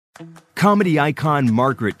Comedy icon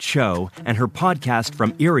Margaret Cho and her podcast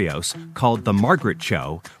from Irios called The Margaret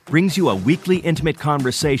Show brings you a weekly intimate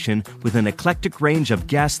conversation with an eclectic range of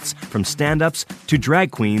guests from stand-ups to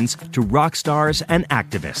drag queens to rock stars and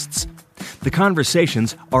activists. The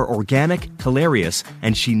conversations are organic, hilarious,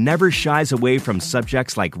 and she never shies away from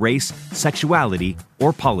subjects like race, sexuality,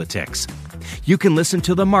 or politics. You can listen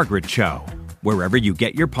to The Margaret Show wherever you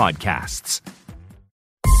get your podcasts.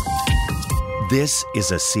 This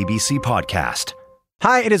is a CBC podcast.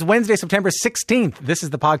 Hi, it is Wednesday, September 16th. This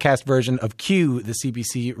is the podcast version of Q, the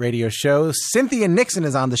CBC radio show. Cynthia Nixon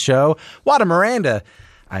is on the show. What a Miranda.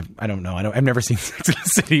 I don't know. I've never seen Sex and the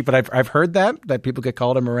City, but I've heard that people get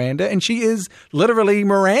called a Miranda, and she is literally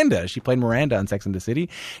Miranda. She played Miranda on Sex and the City.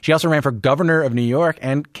 She also ran for governor of New York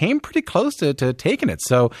and came pretty close to taking it.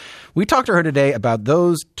 So we talked to her today about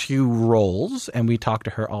those two roles, and we talked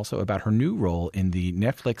to her also about her new role in the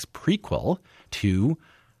Netflix prequel to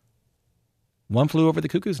One Flew Over the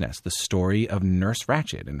Cuckoo's Nest, the story of Nurse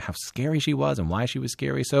Ratched and how scary she was and why she was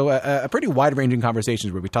scary. So a pretty wide-ranging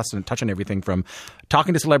conversations where we touch on everything from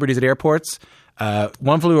talking to celebrities at airports,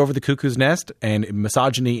 One Flew Over the Cuckoo's Nest and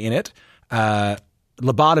misogyny in it,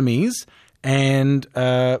 lobotomies, and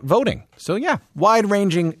voting. So yeah,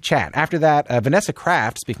 wide-ranging chat. After that, Vanessa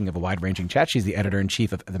Kraft, speaking of a wide-ranging chat, she's the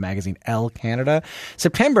editor-in-chief of the magazine Elle Canada.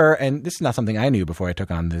 September, and this is not something I knew before I took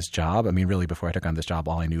on this job. I mean, really, before I took on this job,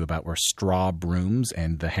 all I knew about were straw brooms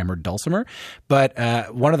and the hammered dulcimer. But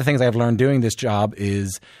one of the things I've learned doing this job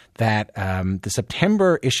is that the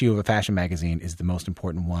September issue of a fashion magazine is the most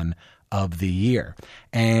important one of the year.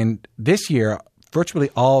 And this year, virtually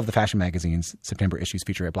all of the fashion magazine's September issues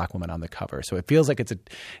feature a black woman on the cover. So it feels like it's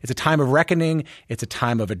a time of reckoning. It's a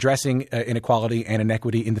time of addressing inequality and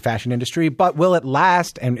inequity in the fashion industry. But will it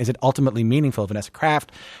last? And is it ultimately meaningful? Vanessa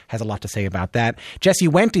Kraft has a lot to say about that. Jessie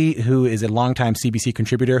Wente, who is a longtime CBC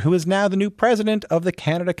contributor, who is now the new president of the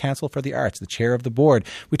Canada Council for the Arts, the chair of the board.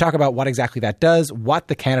 We talk about what exactly that does, what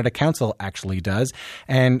the Canada Council actually does,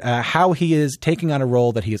 and how he is taking on a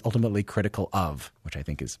role that he is ultimately critical of, which I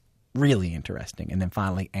think is really interesting. And then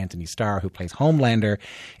finally, Antony Starr, who plays Homelander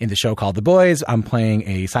in the show called The Boys. I'm playing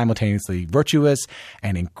a simultaneously virtuous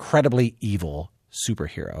and incredibly evil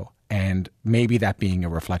superhero. And maybe that being a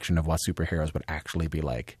reflection of what superheroes would actually be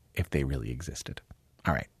like if they really existed.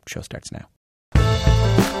 All right, show starts now.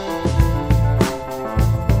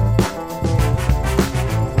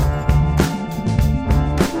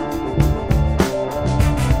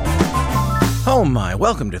 Oh my,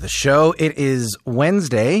 welcome to the show. It is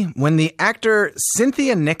Wednesday when the actor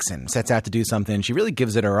Cynthia Nixon sets out to do something. She really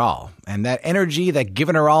gives it her all. And that energy, that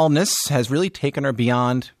given her allness has really taken her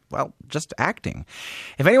beyond, well, just acting.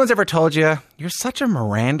 If anyone's ever told you, you're such a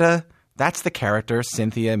Miranda, that's the character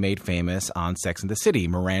Cynthia made famous on Sex and the City.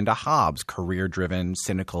 Miranda Hobbs, career-driven,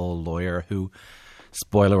 cynical lawyer who,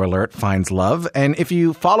 spoiler alert, finds love. And if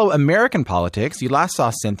you follow American politics, you last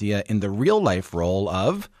saw Cynthia in the real-life role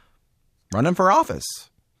of running for office.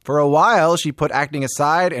 For a while, she put acting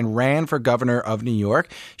aside and ran for governor of New York.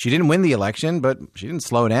 She didn't win the election, but she didn't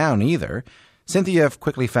slow down either. Cynthia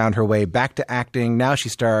quickly found her way back to acting. Now she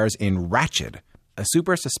stars in Ratched, a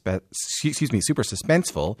super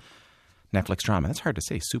suspenseful Netflix drama. That's hard to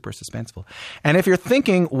say, super suspenseful. And if you're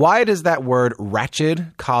thinking, why does that word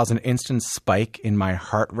Ratched cause an instant spike in my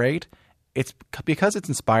heart rate? It's because it's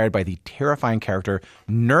inspired by the terrifying character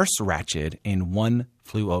Nurse Ratched in One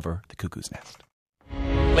Flew Over the Cuckoo's Nest.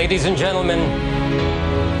 Ladies and gentlemen,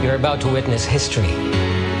 you're about to witness history.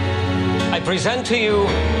 I present to you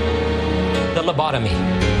the lobotomy,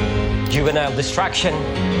 juvenile distraction,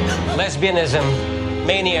 lesbianism,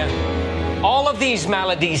 mania. All of these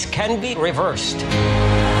maladies can be reversed.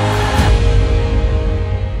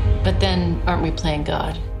 But then, aren't we playing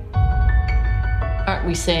God? Aren't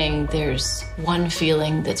we saying there's one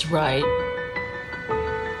feeling that's right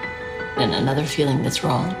and another feeling that's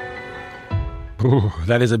wrong? Ooh,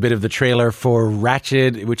 that is a bit of the trailer for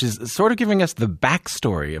Ratched, which is sort of giving us the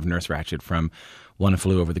backstory of Nurse Ratched from One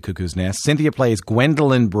Flew Over the Cuckoo's Nest. Cynthia plays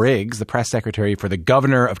Gwendolyn Briggs, the press secretary for the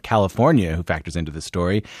governor of California, who factors into the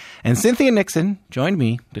story. And Cynthia Nixon joined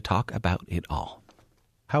me to talk about it all.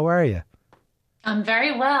 How are you? I'm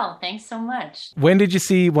very well. Thanks so much. When did you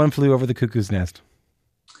see One Flew Over the Cuckoo's Nest?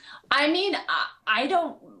 I mean, I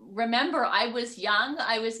don't remember. I was young.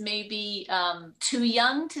 I was maybe too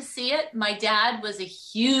young to see it. My dad was a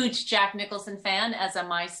huge Jack Nicholson fan, as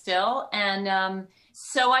am I still. And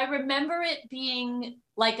so I remember it being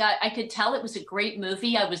like, I could tell it was a great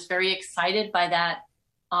movie. I was very excited by that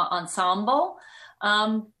ensemble.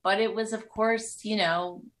 But it was, of course,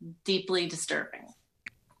 deeply disturbing.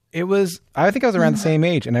 I think I was around the same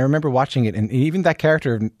age, and I remember watching it, and even that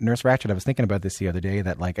character of Nurse Ratched, I was thinking about this the other day,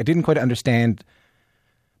 that like I didn't quite understand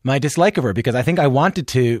my dislike of her, because I think I wanted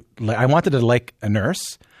to like a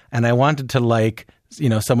nurse, and I wanted to like, you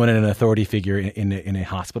know, someone in an authority figure in a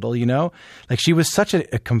hospital, you know? Like she was such a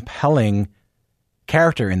compelling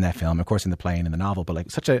character in that film, of course in the play and in the novel, but like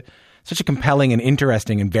such a compelling and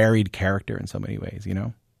interesting and varied character in so many ways, you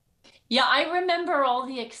know? Yeah, I remember all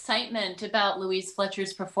the excitement about Louise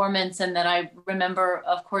Fletcher's performance, and that I remember,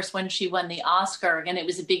 of course, when she won the Oscar, and it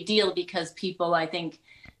was a big deal because people, I think,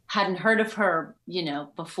 hadn't heard of her, you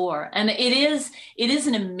know, before. And it is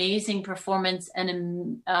an amazing performance.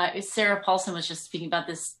 And Sarah Paulson was just speaking about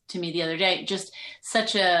this to me the other day, just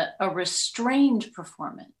such a restrained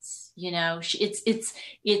performance. You know,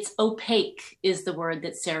 it's opaque is the word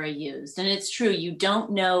that Sarah used. And it's true. You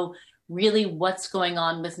don't know really what's going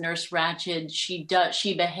on with Nurse Ratched.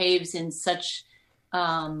 She behaves in such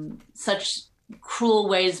cruel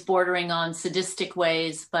ways, bordering on sadistic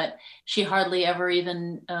ways, but she hardly ever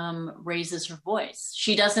even raises her voice.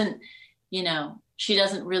 She doesn't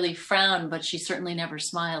really frown, but she certainly never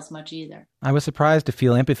smiles much either. I was surprised to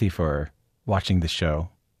feel empathy for her watching the show.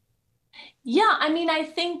 Yeah, I mean, I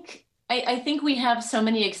think we have so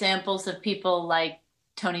many examples of people like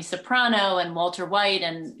Tony Soprano and Walter White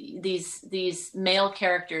and these male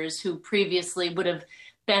characters who previously would have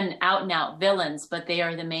been out and out villains, but they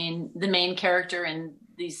are the main character in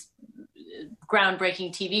these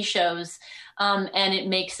groundbreaking TV shows. And it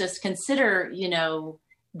makes us consider, you know,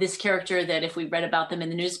 this character that if we read about them in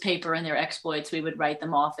the newspaper and their exploits, we would write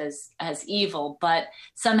them off as evil. But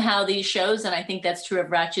somehow these shows, and I think that's true of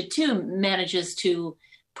Ratched too, manages to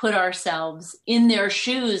put ourselves in their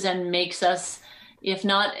shoes and makes us, if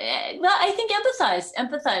not, well, I think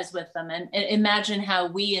empathize with them and imagine how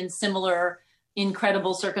we in similar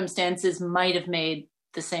incredible circumstances might have made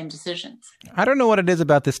the same decisions. I don't know what it is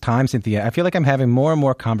about this time, Cynthia. I feel like I'm having more and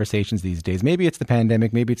more conversations these days. Maybe it's the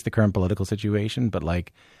pandemic, maybe it's the current political situation, but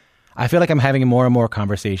like, I feel like I'm having more and more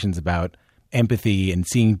conversations about empathy and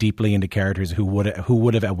seeing deeply into characters who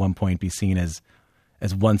would have at one point be seen as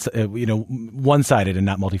one-sided and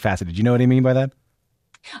not multifaceted. You know what I mean by that?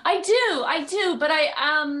 I do, but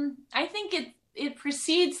I think it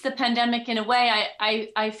precedes the pandemic in a way.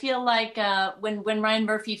 I feel like when Ryan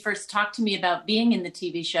Murphy first talked to me about being in the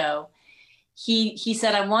TV show, he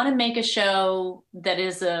said, I want to make a show that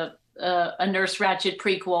is a Nurse Ratched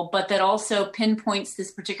prequel, but that also pinpoints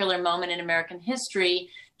this particular moment in American history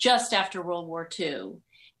just after World War II,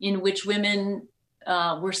 in which women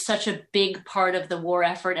were such a big part of the war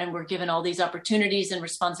effort and were given all these opportunities and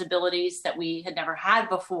responsibilities that we had never had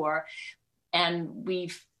before. And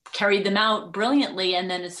we've carried them out brilliantly.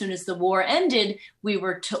 And then as soon as the war ended, we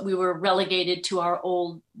were relegated to our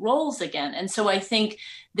old roles again. And so I think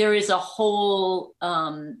there is a whole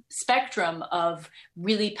spectrum of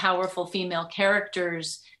really powerful female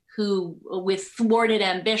characters who, with thwarted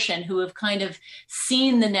ambition, who have kind of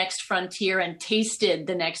seen the next frontier and tasted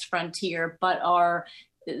the next frontier, but are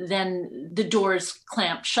then the doors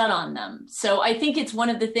clamped shut on them. So I think it's one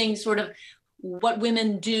of the things, sort of what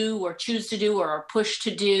women do or choose to do or are pushed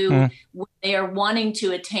to do when they are wanting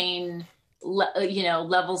to attain,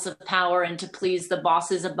 levels of power and to please the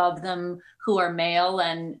bosses above them who are male,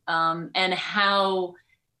 and how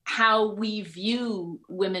we view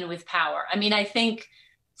women with power. I mean, I think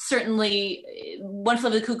certainly One Flew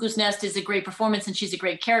Over the Cuckoo's Nest is a great performance and she's a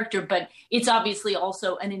great character, but it's obviously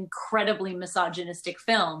also an incredibly misogynistic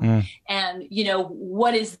film. And,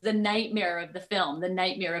 what is the nightmare of the film? The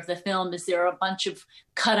nightmare of the film is there are a bunch of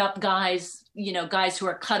cut up guys, guys who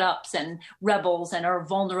are cut ups and rebels and are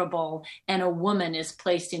vulnerable, and a woman is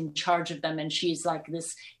placed in charge of them. And she's like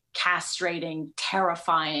this castrating,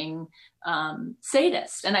 terrifying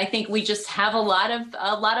sadist. And I think we just have a lot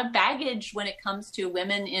of baggage when it comes to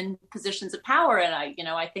women in positions of power. And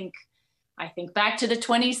I think back to the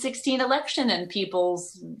 2016 election and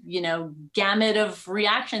people's, gamut of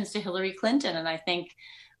reactions to Hillary Clinton. And I think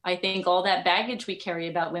all that baggage we carry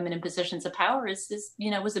about women in positions of power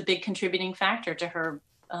was a big contributing factor to her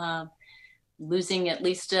losing at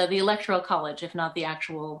least the Electoral College, if not the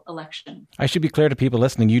actual election. I should be clear to people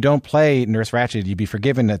listening: you don't play Nurse Ratched. You'd be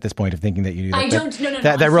forgiven at this point of thinking that you do. I don't. No.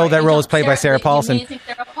 That role is played by Sarah Paulson.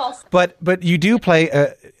 Sarah Paulson. But you do play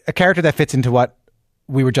a character that fits into what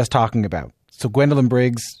we were just talking about. So Gwendolyn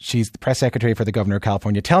Briggs, she's the press secretary for the governor of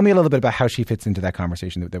California. Tell me a little bit about how she fits into that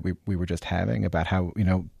conversation that we were just having about how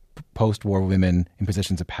post-war women in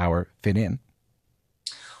positions of power fit in.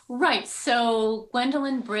 Right. So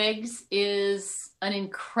Gwendolyn Briggs is an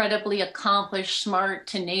incredibly accomplished, smart,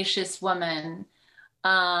 tenacious woman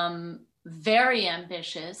very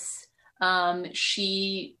ambitious.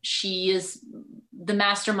 She is the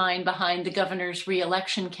mastermind behind the governor's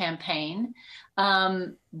reelection campaign.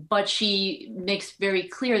 But she makes very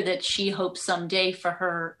clear that she hopes someday for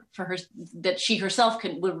her that she herself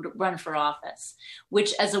would run for office,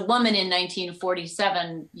 which as a woman in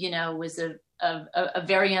 1947, was a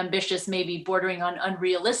very ambitious, maybe bordering on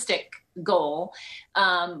unrealistic goal.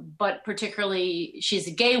 But particularly she's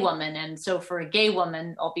a gay woman. And so for a gay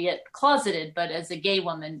woman, albeit closeted, but as a gay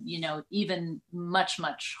woman, even much,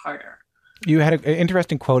 much harder. You had an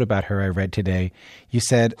interesting quote about her I read today. You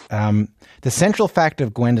said, the central fact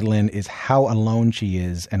of Gwendolyn is how alone she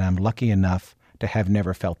is, and I'm lucky enough to have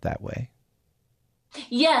never felt that way.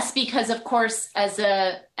 Yes, because of course, as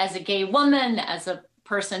a gay woman, as a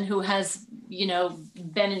person who has,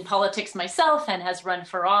 been in politics myself and has run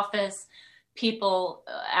for office, people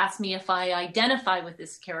ask me if I identify with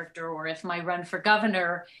this character or if my run for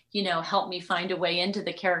governor, helped me find a way into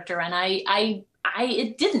the character. And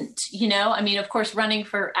it didn't, of course, running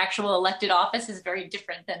for actual elected office is very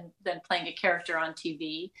different than playing a character on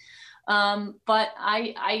TV. But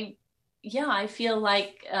I feel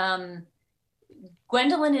like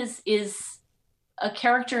Gwendolyn is a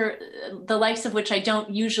character, the likes of which I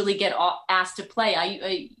don't usually get asked to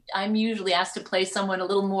play. I'm usually asked to play someone a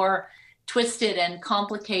little more twisted and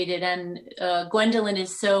complicated. And Gwendolyn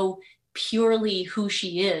is so purely who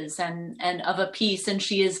she is and of a piece. And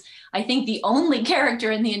she is, I think, the only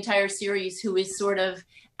character in the entire series who is sort of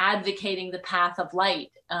advocating the path of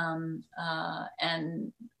light and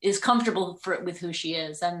is comfortable with who she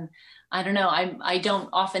is. And I don't know, I don't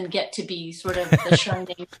often get to be sort of the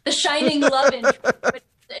shining love interest. But,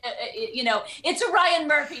 it's a Ryan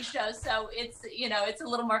Murphy show, so it's a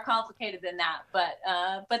little more complicated than that.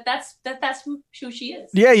 But that's who she is.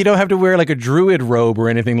 Yeah, you don't have to wear like a druid robe or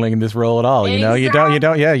anything like in this role at all. Exactly.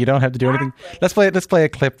 You don't have to do anything. Let's play a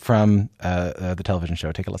clip from the television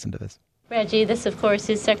show. Take a listen to this. Reggie, this, of course,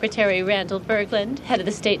 is Secretary Randall Berglund, head of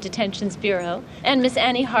the State Detentions Bureau, and Miss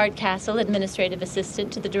Annie Hardcastle, administrative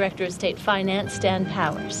assistant to the Director of State Finance, Stan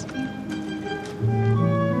Powers.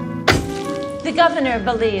 The governor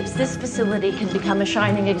believes this facility can become a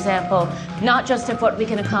shining example, not just of what we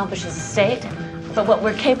can accomplish as a state, but what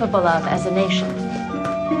we're capable of as a nation.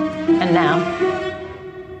 And now,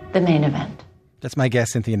 the main event. That's my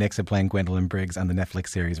guest, Cynthia Nixon, playing Gwendolyn Briggs on the Netflix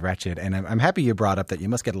series Wretched. And I'm happy you brought up that you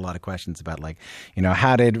must get a lot of questions about,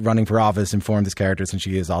 how did running for office inform this character, since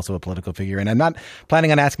she is also a political figure? And I'm not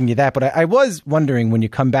planning on asking you that, but I was wondering, when you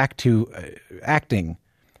come back to acting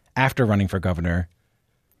after running for governor,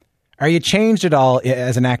 are you changed at all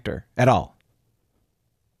as an actor, at all?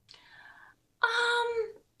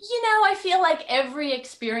 I feel like every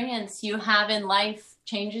experience you have in life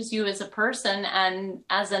changes you as a person. And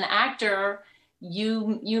as an actor,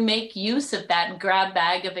 you make use of that grab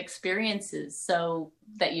bag of experiences so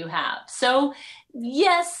that you have. So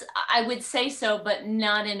yes, I would say so, but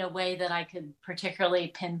not in a way that I could particularly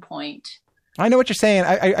pinpoint. I know what you're saying.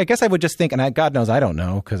 I guess I would just think, and God knows I don't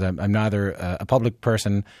know, because I'm neither a public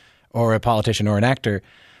person or a politician or an actor,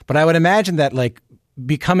 but I would imagine that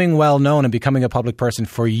becoming well known and becoming a public person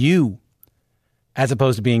for you, as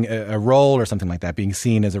opposed to being a role or something like that, being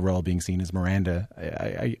seen as a role, being seen as Miranda,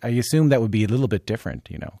 I assume that would be a little bit different,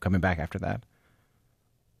 coming back after that.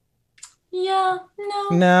 Yeah,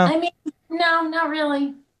 no. I mean, no, not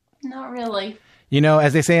really. Not really.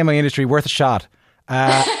 As they say in my industry, worth a shot.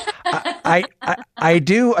 I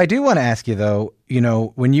do want to ask you, though,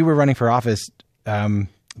 when you were running for office,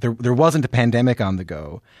 there wasn't a pandemic on the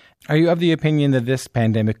go. Are you of the opinion that this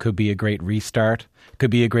pandemic could be a great restart?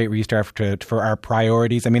 Could be a great restart for our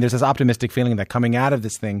priorities? I mean, there's this optimistic feeling that coming out of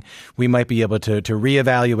this thing, we might be able to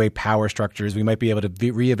reevaluate power structures. We might be able to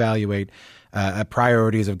reevaluate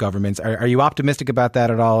priorities of governments. Are you optimistic about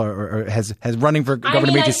that at all? Or has running for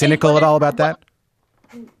governor made you cynical at all about that?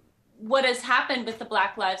 What has happened with the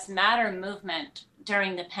Black Lives Matter movement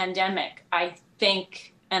during the pandemic, I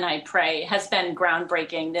think, and I pray, has been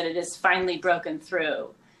groundbreaking, that it has finally broken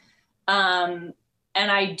through. And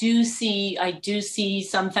I do see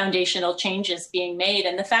some foundational changes being made.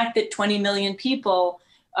 And the fact that 20 million people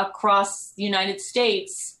across the United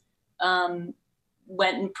States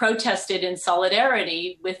went and protested in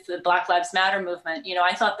solidarity with the Black Lives Matter movement.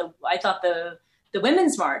 I thought the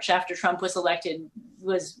Women's March after Trump was elected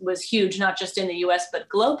was huge, not just in the US, but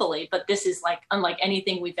globally. But this is unlike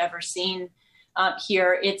anything we've ever seen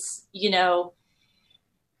here. It's,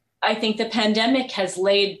 I think the pandemic has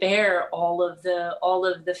laid bare all of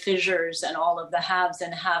the fissures and all of the haves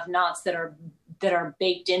and have-nots that are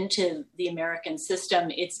baked into the American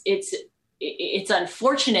system. It's it's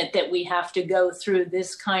unfortunate that we have to go through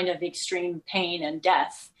this kind of extreme pain and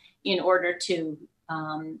death in order to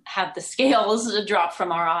have the scales drop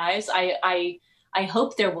from our eyes. I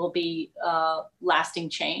hope there will be lasting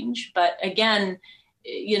change. But again,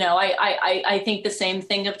 I think the same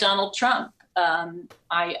thing of Donald Trump.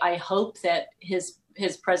 I hope that his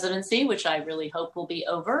presidency, which I really hope will be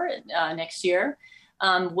over next year,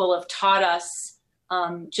 will have taught us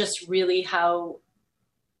just really how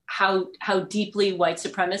deeply white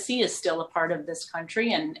supremacy is still a part of this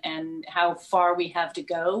country, and how far we have to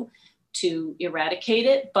go to eradicate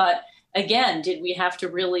it. But again, did we have to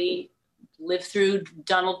really live through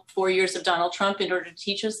 4 years of Donald Trump in order to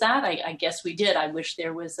teach us that? I guess we did. I wish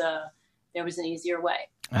there was an easier way.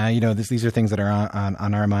 These are things that are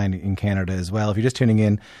on our mind in Canada as well. If you're just tuning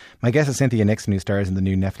in, my guest is Cynthia Nixon, who stars in the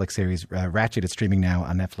new Netflix series Ratched. It's streaming now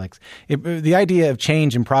on Netflix. The idea of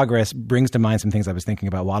change and progress brings to mind some things I was thinking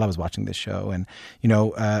about while I was watching this show. And,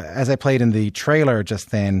 as I played in the trailer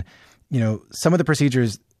just then, some of the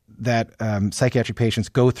procedures that psychiatric patients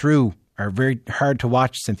go through are very hard to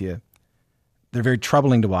watch, Cynthia. They're very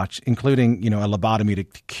troubling to watch, including, a lobotomy to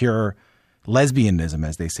cure lesbianism,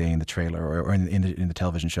 as they say in the trailer or in the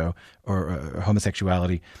television show, or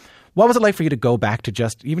homosexuality. What was it like for you to go back to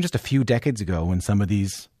just a few decades ago when some of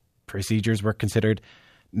these procedures were considered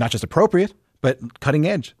not just appropriate, but cutting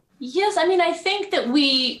edge? Yes, I think that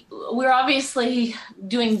we're obviously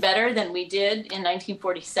doing better than we did in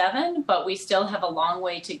 1947, but we still have a long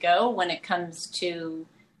way to go when it comes to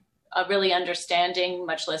really understanding,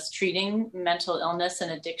 much less treating, mental illness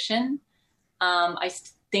and addiction. I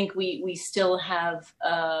think we still have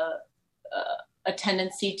a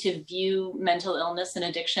tendency to view mental illness and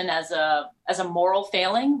addiction as a moral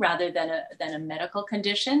failing rather than a medical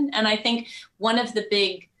condition. And I think one of the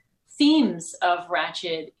big themes of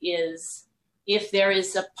Ratched is, if there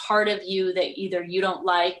is a part of you that either you don't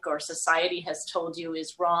like or society has told you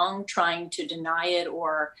is wrong, trying to deny it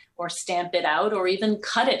or stamp it out or even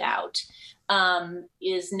cut it out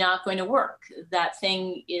is not going to work. That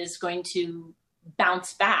thing is going to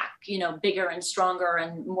bounce back, bigger and stronger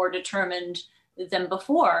and more determined than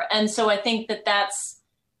before. And so I think that that's,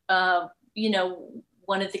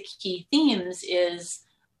 one of the key themes is,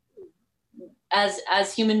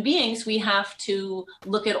 as human beings, we have to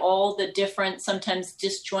look at all the different, sometimes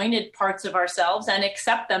disjointed parts of ourselves and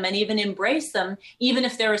accept them and even embrace them. Even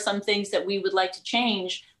if there are some things that we would like to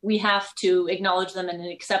change, we have to acknowledge them and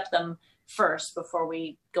accept them first before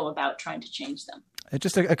we go about trying to change them.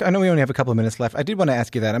 I know we only have a couple of minutes left. I did want to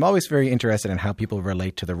ask you that. I'm always very interested in how people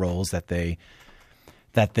relate to the roles that they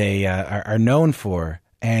are known for.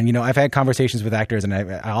 And, I've had conversations with actors, and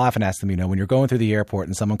I'll often ask them, when you're going through the airport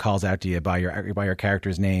and someone calls out to you by your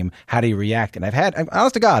character's name, how do you react? And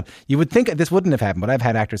honest to God, you would think this wouldn't have happened, but I've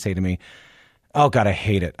had actors say to me, oh God, I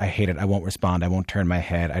hate it. I won't respond. I won't turn my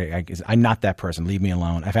head. I'm not that person. Leave me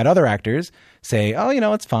alone. I've had other actors say, oh,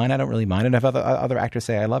 it's fine. I don't really mind. And I've other actors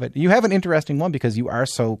say, I love it. You have an interesting one because you are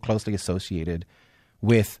so closely associated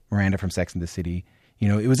with Miranda from Sex and the City.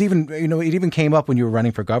 It was even, it even came up when you were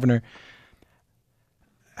running for governor.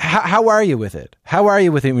 How are you with it? How are you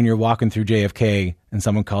with it when you're walking through JFK and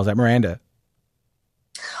someone calls out Miranda?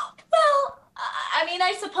 Well,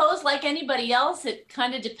 I suppose like anybody else, it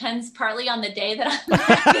kind of depends partly on the day that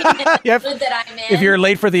I'm yep. that I'm in. If you're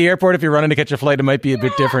late for the airport, if you're running to catch a flight, it might be a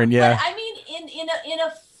bit different. Yeah. But, in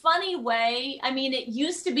a funny way, it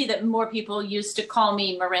used to be that more people used to call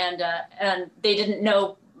me Miranda and they didn't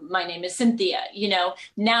know my name is Cynthia.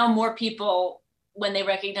 Now more people, when they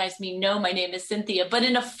recognize me, know my name is Cynthia. But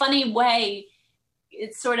in a funny way,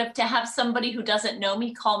 it's sort of to have somebody who doesn't know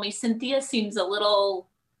me call me Cynthia seems a little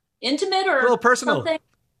intimate or a little personal. Something.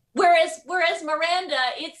 Whereas Miranda,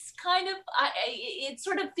 it's kind of, it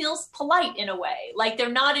sort of feels polite in a way. Like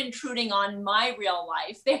they're not intruding on my real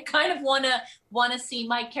life. They kind of want to see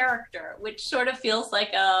my character, which sort of feels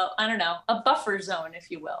like a buffer zone,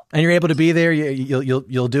 if you will. And you're able to be there.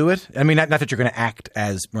 You'll do it. Not that you're going to act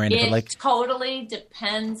as Miranda, but it totally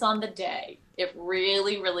depends on the day. It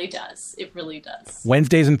really, really does. It really does.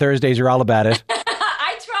 Wednesdays and Thursdays, you're all about it.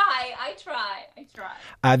 I try.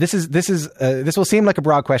 This will seem like a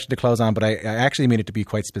broad question to close on, but I actually mean it to be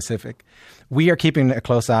quite specific. We are keeping a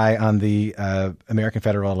close eye on the American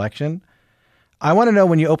federal election. I want to know,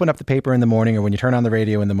 when you open up the paper in the morning or when you turn on the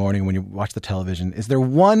radio in the morning, when you watch the television, is there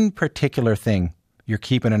one particular thing you're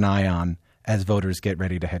keeping an eye on as voters get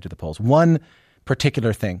ready to head to the polls? One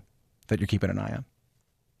particular thing that you're keeping an eye on?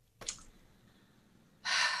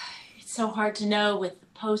 It's so hard to know with the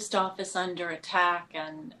post office under attack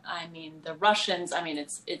and the Russians,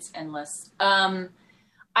 it's endless.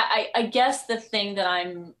 I guess the thing that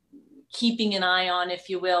I'm keeping an eye on, if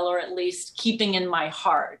you will, or at least keeping in my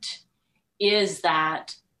heart, is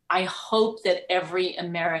that I hope that every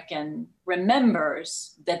American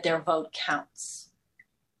remembers that their vote counts,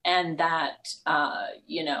 and that,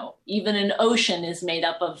 even an ocean is made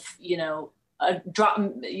up of,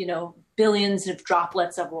 billions of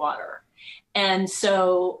droplets of water. And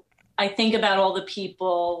so I think about all the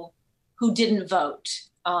people who didn't vote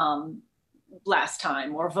last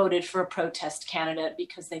time, or voted for a protest candidate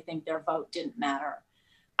because they think their vote didn't matter.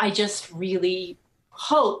 I just really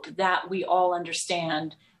hope that we all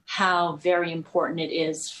understand how very important it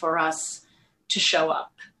is for us to show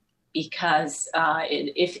up, because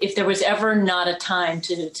if there was ever not a time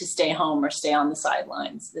to stay home or stay on the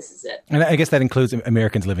sidelines, this is it. And I guess that includes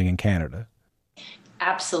Americans living in Canada.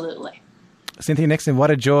 Absolutely. Cynthia Nixon,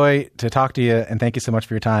 what a joy to talk to you, and thank you so much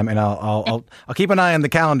for your time. And I'll keep an eye on the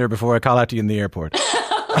calendar before I call out to you in the airport.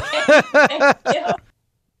 Thank you.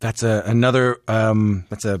 That's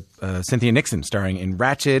Cynthia Nixon starring in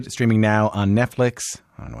Ratched, streaming now on Netflix.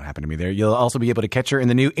 I don't know what happened to me there. You'll also be able to catch her in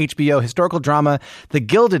the new HBO historical drama, The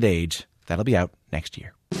Gilded Age. That'll be out next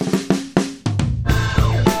year.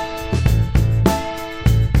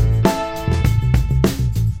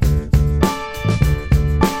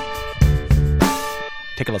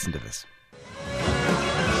 Take a listen to this.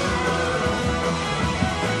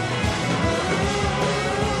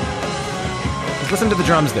 Let's listen to the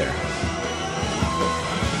drums there.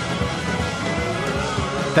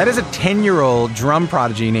 That is a 10-year-old drum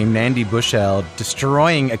prodigy named Nandi Bushell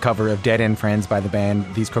destroying a cover of Dead End Friends by the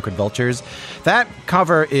band These Crooked Vultures. That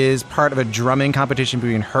cover is part of a drumming competition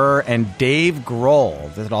between her and Dave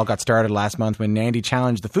Grohl. This all got started last month when Nandi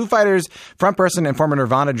challenged the Foo Fighters frontperson and former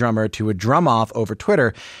Nirvana drummer to a drum-off over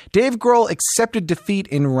Twitter. Dave Grohl accepted defeat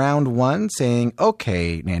in round one, saying,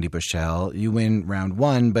 "Okay, Nandi Bushell, you win round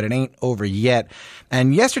one, but it ain't over yet."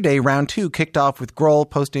 And yesterday, round two kicked off with Grohl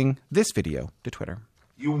posting this video to Twitter.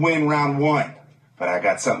 You win round one, but I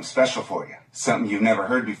got something special for you. Something you've never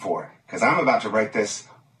heard before. Because I'm about to write this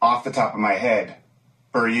off the top of my head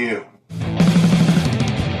for you.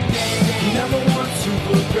 Number one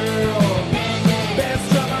Supergirl,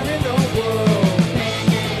 best drummer in the world.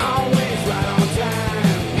 Always right on time.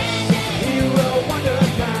 Hero wonder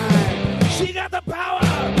kind. She got the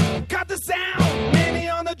power, got the sound. Maybe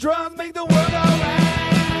on the drums make the world alright.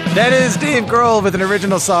 That is Dave Grohl with an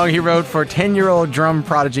original song he wrote for 10-year-old drum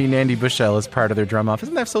prodigy Nandi Bushell as part of their drum off.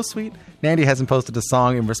 Isn't that so sweet? Nandi hasn't posted a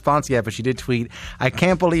song in response yet, but she did tweet, "I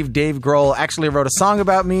can't believe Dave Grohl actually wrote a song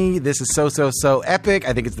about me. This is so epic.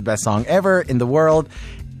 I think it's the best song ever in the world.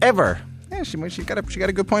 Ever." Yeah, she got a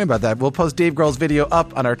good point about that. We'll post Dave Grohl's video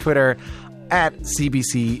up on our Twitter at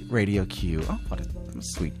CBC Radio Q. Oh, what a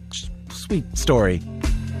sweet story.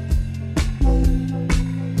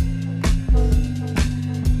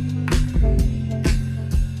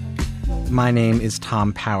 My name is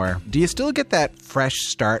Tom Power. Do you still get that fresh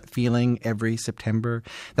start feeling every September?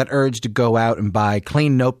 That urge to go out and buy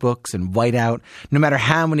clean notebooks and white out, no matter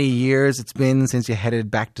how many years it's been since you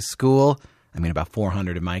headed back to school? I mean, about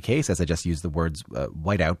 400 in my case, as I just used the words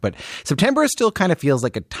white out. But September still kind of feels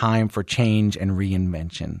like a time for change and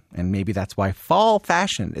reinvention. And maybe that's why fall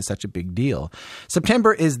fashion is such a big deal.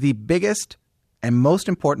 September is the biggest and most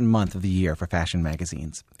important month of the year for fashion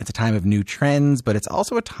magazines. It's a time of new trends, but it's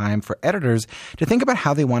also a time for editors to think about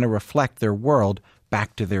how they want to reflect their world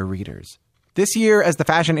back to their readers. This year, as the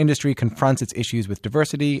fashion industry confronts its issues with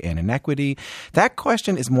diversity and inequity, that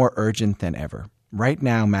question is more urgent than ever. Right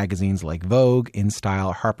now, magazines like Vogue,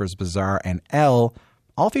 InStyle, Harper's Bazaar, and Elle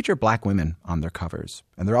all feature black women on their covers.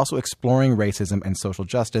 And they're also exploring racism and social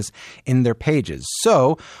justice in their pages.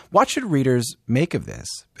 So, what should readers make of this?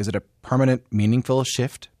 Is it a permanent, meaningful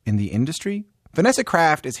shift in the industry? Vanessa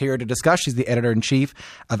Kraft is here to discuss. She's the editor-in-chief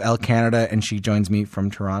of Elle Canada, and she joins me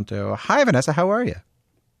from Toronto. Hi, Vanessa. How are you?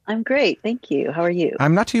 I'm great. Thank you. How are you?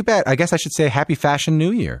 I'm not too bad. I guess I should say Happy Fashion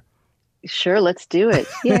New Year. Sure, let's do it.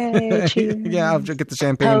 Yay, cheers. Yeah, I'll get the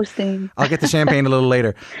champagne. Toasting. I'll get the champagne a little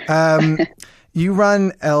later. You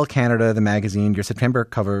run Elle Canada, the magazine. Your September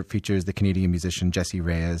cover features the Canadian musician Jessie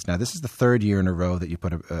Reyez. Now, this is the third year in a row that you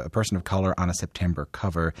put a person of color on a September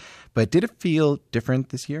cover. But did it feel different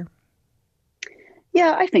this year?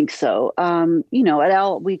 Yeah, I think so. At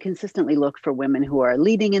Elle, we consistently look for women who are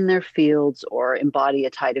leading in their fields or embody a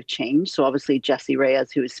tide of change. So obviously Jessie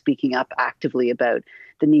Reyez, who is speaking up actively about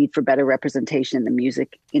the need for better representation in the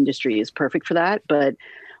music industry, is perfect for that. But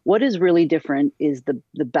what is really different is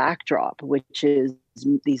the backdrop, which is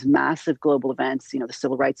these massive global events, the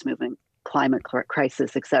civil rights movement, climate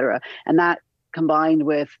crisis, et cetera. And that combined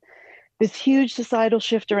with this huge societal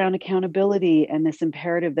shift around accountability and this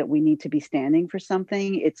imperative that we need to be standing for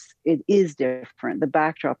something, it is different. The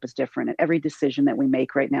backdrop is different, and every decision that we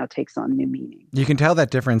make right now takes on new meaning. You can tell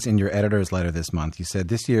that difference in your editor's letter this month. You said,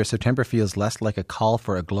 this year, September feels less like a call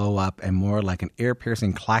for a glow up and more like an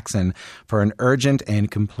ear-piercing klaxon for an urgent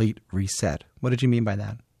and complete reset. What did you mean by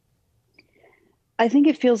that? I think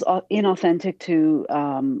it feels inauthentic to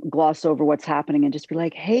gloss over what's happening and just be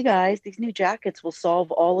like, hey, guys, these new jackets will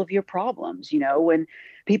solve all of your problems. You know, when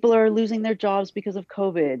people are losing their jobs because of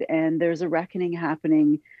COVID and there's a reckoning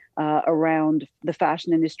happening around the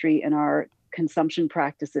fashion industry and our consumption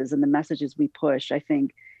practices and the messages we push, I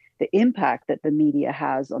think the impact that the media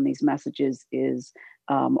has on these messages is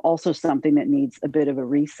also something that needs a bit of a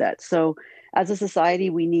reset. So as a society,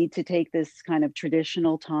 we need to take this kind of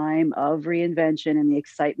traditional time of reinvention and the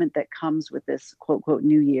excitement that comes with this quote, quote,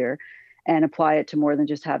 new year and apply it to more than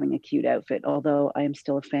just having a cute outfit. Although I am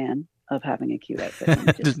still a fan of having a cute outfit, let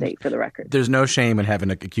me just state for the record. There's no shame in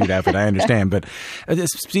having a cute outfit. I understand. But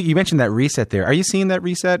you mentioned that reset there. Are you seeing that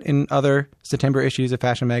reset in other September issues of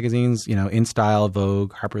fashion magazines? You know, In Style,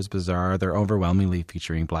 Vogue, Harper's Bazaar, they're overwhelmingly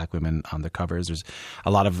featuring Black women on the covers. There's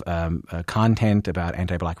a lot of content about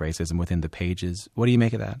anti-Black racism within the pages. What do you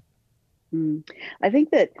make of that? I think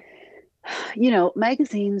that, you know,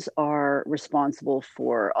 magazines are responsible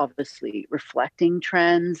for obviously reflecting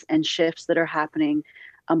trends and shifts that are happening.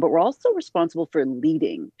 But we're also responsible for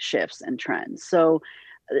leading shifts and trends. So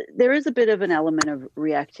there is a bit of an element of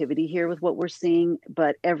reactivity here with what we're seeing,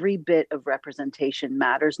 but every bit of representation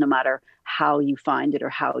matters no matter how you find it or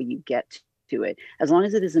how you get to it. As long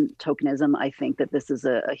as it isn't tokenism, I think that this is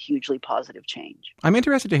a hugely positive change. I'm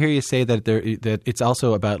interested to hear you say that that it's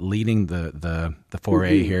also about leading the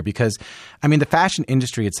foray here, because I mean the fashion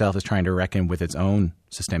industry itself is trying to reckon with its own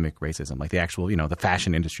systemic racism, like the actual, you know, the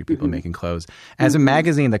fashion industry, people making clothes. As a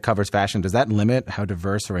magazine that covers fashion, does that limit how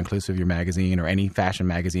diverse or inclusive your magazine or any fashion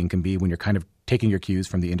magazine can be when you're kind of taking your cues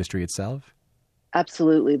from the industry itself?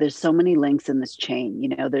 Absolutely. There's so many links in this chain. You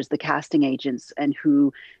know, there's the casting agents and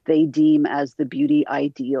who they deem as the beauty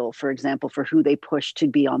ideal, for example, for who they push to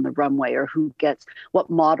be on the runway or what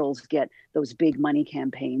models get those big money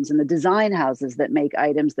campaigns, and the design houses that make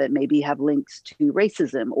items that maybe have links to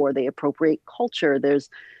racism or they appropriate culture. There's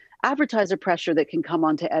advertiser pressure that can come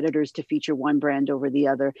onto editors to feature one brand over the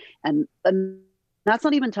other. And that's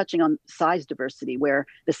not even touching on size diversity, where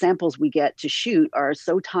the samples we get to shoot are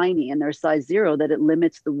so tiny and they're size 0 that it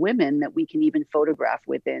limits the women that we can even photograph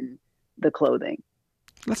within the clothing.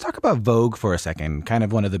 Let's talk about Vogue for a second, kind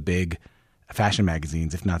of one of the big fashion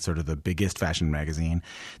magazines, if not sort of the biggest fashion magazine.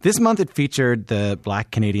 This month it featured the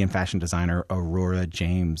Black Canadian fashion designer Aurora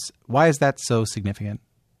James. Why is that so significant?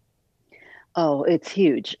 Oh, it's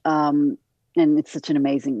huge. And it's such an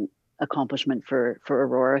amazing accomplishment for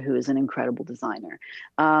Aurora, who is an incredible designer.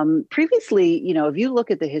 Previously, you know, if you look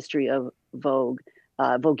at the history of Vogue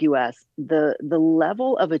US, the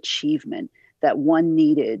level of achievement that one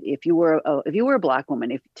needed if you were a Black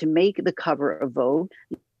woman, to make the cover of Vogue,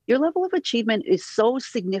 your level of achievement is so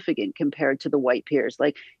significant compared to the white peers.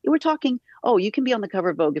 Like, you were talking, you can be on the cover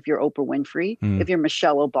of Vogue if you're Oprah Winfrey, if you're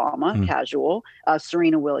Michelle Obama, casual,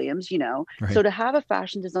 Serena Williams, you know. Right. So to have a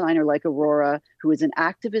fashion designer like Aurora, who is an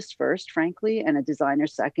activist first, frankly, and a designer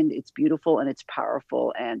second, it's beautiful and it's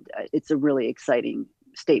powerful, and it's a really exciting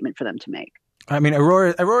statement for them to make. I mean,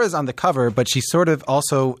 Aurora's on the cover, but she sort of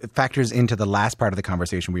also factors into the last part of the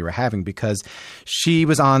conversation we were having, because she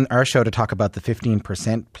was on our show to talk about the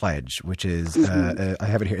 15% pledge, which is, I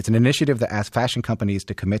have it here. It's an initiative that asks fashion companies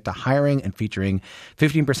to commit to hiring and featuring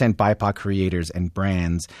 15% BIPOC creators and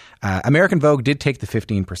brands. American Vogue did take the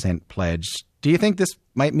 15% pledge. Do you think this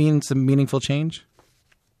might mean some meaningful change?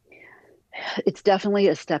 It's definitely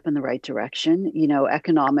a step in the right direction. You know,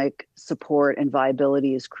 economic support and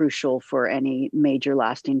viability is crucial for any major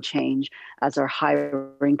lasting change. As our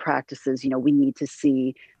hiring practices, you know, we need to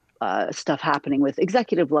see stuff happening with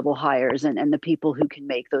executive level hires and the people who can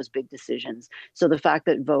make those big decisions. So the fact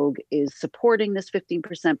that Vogue is supporting this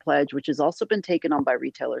 15% pledge, which has also been taken on by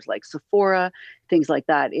retailers like Sephora, things like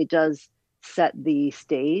that, it does set the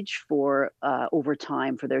stage for over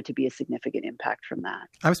time for there to be a significant impact from that.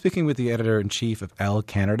 I was speaking with the editor-in-chief of Elle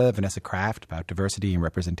Canada, Vanessa Kraft, about diversity and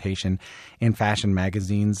representation in fashion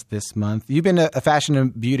magazines this month. You've been a fashion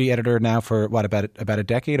and beauty editor now for, what, about a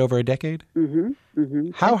decade, over a decade? 10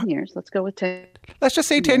 years. Let's go with 10. Let's just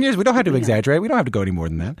say 10 years. We don't have to exaggerate. We don't have to go any more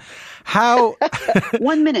than that. How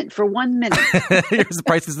 1 minute for 1 minute. Here's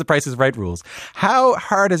the Price is Right rules. How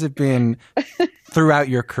hard has it been throughout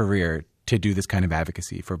your career to do this kind of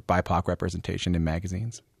advocacy for BIPOC representation in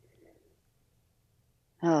magazines?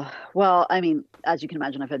 Well, I mean, as you can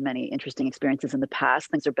imagine, I've had many interesting experiences in the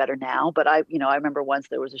past. Things are better now, but I remember once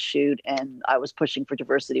there was a shoot and I was pushing for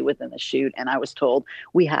diversity within the shoot, and I was told,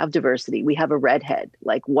 we have diversity. We have a redhead.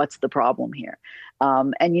 Like, what's the problem here?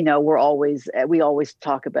 And, we always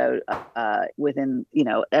talk about within,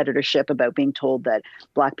 editorship about being told that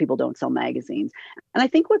Black people don't sell magazines. And I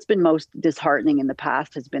think what's been most disheartening in the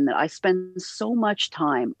past has been that I spend so much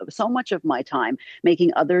of my time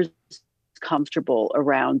making others comfortable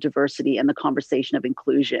around diversity and the conversation of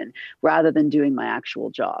inclusion rather than doing my actual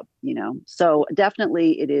job, So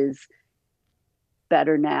definitely it is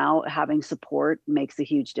better now. Having support makes a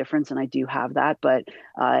huge difference, and I do have that, but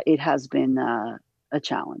it has been a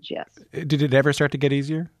challenge, yes. Did it ever start to get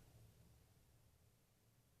easier?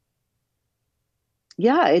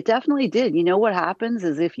 Yeah, it definitely did. What happens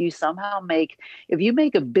is if you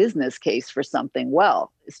make a business case for something,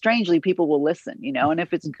 well, strangely, people will listen, and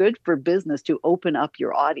if it's good for business to open up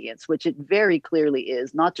your audience, which it very clearly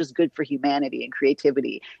is, not just good for humanity and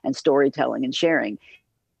creativity and storytelling and sharing,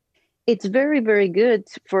 it's very, very good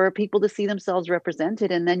for people to see themselves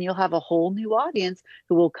represented. And then you'll have a whole new audience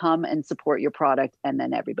who will come and support your product, and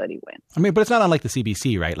then everybody wins. I mean, but it's not unlike the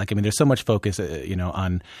CBC, right? There's so much focus,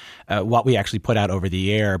 on what we actually put out over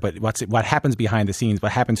the air, but what happens behind the scenes,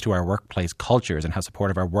 what happens to our workplace cultures and how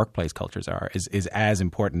supportive our workplace cultures are is as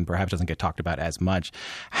important, perhaps doesn't get talked about as much.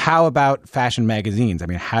 How about fashion magazines? I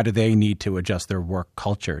mean, how do they need to adjust their work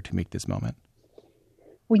culture to meet this moment?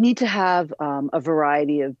 We need to have a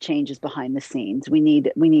variety of changes behind the scenes. We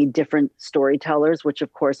need different storytellers, which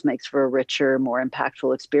of course makes for a richer, more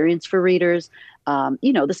impactful experience for readers.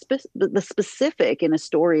 The specific in a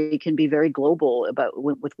story can be very global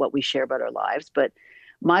with what we share about our lives, but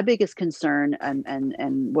my biggest concern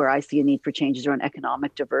and where I see a need for changes around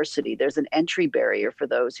economic diversity. There's an entry barrier for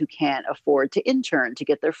those who can't afford to intern, to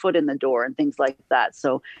get their foot in the door and things like that.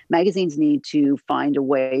 So magazines need to find a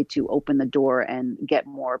way to open the door and get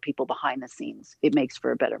more people behind the scenes. It makes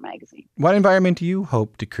for a better magazine. What environment do you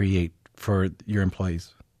hope to create for your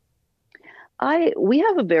employees? We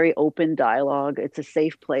have a very open dialogue. It's a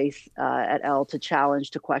safe place at Elle to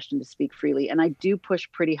challenge, to question, to speak freely. And I do push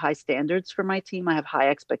pretty high standards for my team. I have high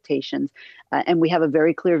expectations, and we have a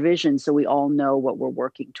very clear vision, so we all know what we're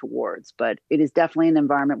working towards. But it is definitely an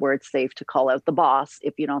environment where it's safe to call out the boss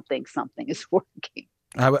if you don't think something is working.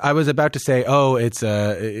 I was about to say, it's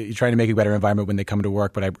you're trying to make a better environment when they come to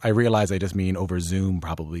work, but I realize I just mean over Zoom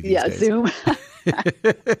probably these days. Zoom.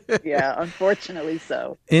 Yeah, unfortunately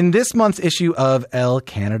so. In this month's issue of Elle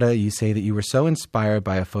Canada, you say that you were so inspired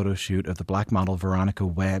by a photo shoot of the Black model Veronica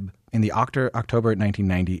Webb in the October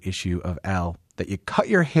 1990 issue of Elle that you cut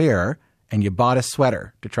your hair and you bought a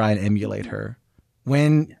sweater to try and emulate her.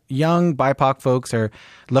 When young BIPOC folks are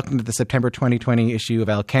looking at the September 2020 issue of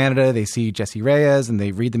Elle Canada, they see Jessie Reyez and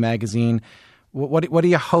they read the magazine. What do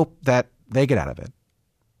you hope that they get out of it?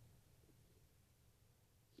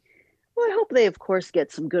 Well, I hope they, of course,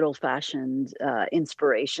 get some good old-fashioned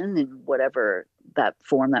inspiration in whatever that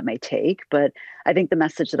form that may take. But I think the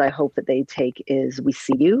message that I hope that they take is we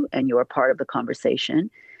see you and you're part of the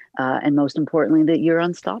conversation. And most importantly, that you're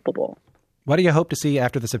unstoppable. What do you hope to see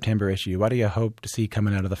after the September issue? What do you hope to see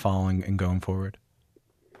coming out of the fall and going forward?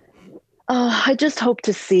 I just hope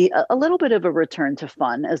to see a little bit of a return to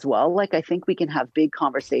fun as well. Like, I think we can have big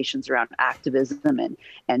conversations around activism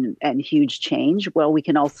and huge change. Well, we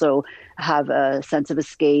can also have a sense of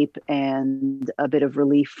escape and a bit of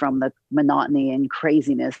relief from the monotony and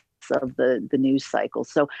craziness of the news cycle.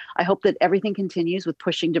 So I hope that everything continues with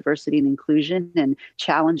pushing diversity and inclusion and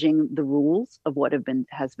challenging the rules of what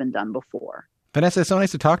has been done before. Vanessa, it's so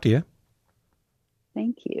nice to talk to you.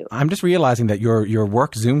 Thank you. I'm just realizing that your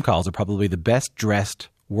work Zoom calls are probably the best dressed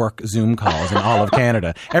work Zoom calls in all of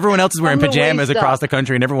Canada. Everyone else is wearing pajamas across the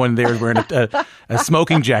country, and everyone there is wearing a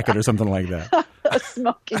smoking jacket or something like that. A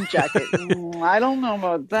smoking jacket. I don't know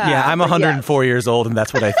about that. Yeah, I'm 104 years old, and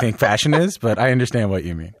that's what I think fashion is, but I understand what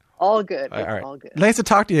you mean. All good. All right. All good. Nice to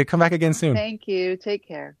talk to you. Come back again soon. Thank you. Take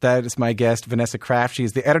care. That is my guest, Vanessa Kraft. She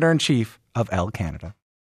is the editor-in-chief of Elle Canada.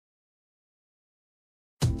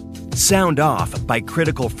 Sound Off by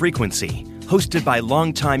Critical Frequency, hosted by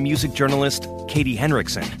longtime music journalist Katie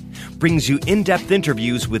Henriksen, brings you in-depth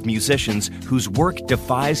interviews with musicians whose work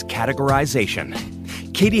defies categorization.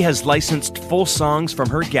 Katie has licensed full songs from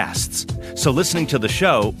her guests, so listening to the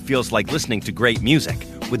show feels like listening to great music,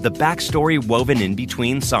 with the backstory woven in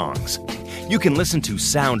between songs. You can listen to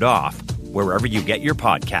Sound Off wherever you get your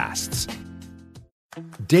podcasts.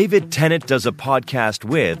 David Tennant Does a Podcast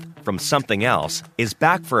With, from Something Else, is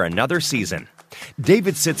back for another season.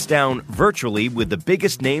 David sits down virtually with the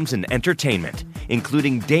biggest names in entertainment,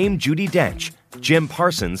 including Dame Judi Dench, Jim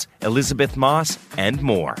Parsons, Elizabeth Moss, and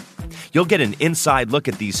more. You'll get an inside look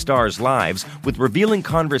at these stars' lives with revealing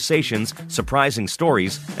conversations, surprising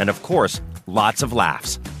stories, and of course, lots of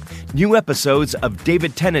laughs. New episodes of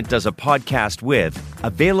David Tennant Does a Podcast With,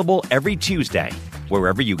 available every Tuesday,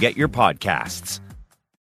 wherever you get your podcasts.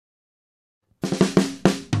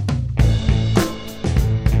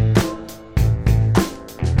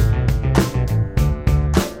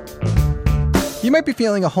 You might be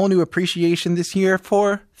feeling a whole new appreciation this year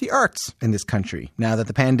for the arts in this country, now that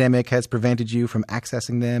the pandemic has prevented you from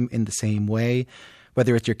accessing them in the same way.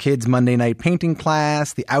 Whether it's your kid's Monday night painting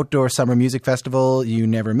class, the outdoor summer music festival you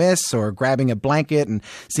never miss, or grabbing a blanket and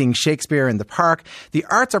seeing Shakespeare in the park, the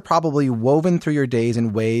arts are probably woven through your days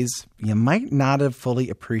in ways you might not have fully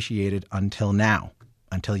appreciated until now,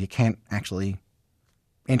 until you can't actually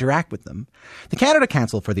interact with them. The Canada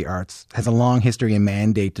Council for the Arts has a long history and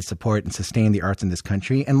mandate to support and sustain the arts in this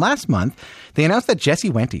country. And last month, they announced that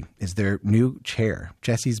Wente is their new chair.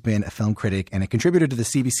 Jesse's been a film critic and a contributor to the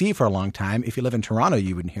CBC for a long time. If you live in Toronto,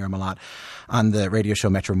 you would hear him a lot on the radio show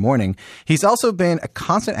Metro Morning. He's also been a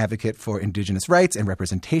constant advocate for Indigenous rights and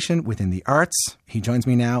representation within the arts. He joins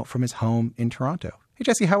me now from his home in Toronto. Hey,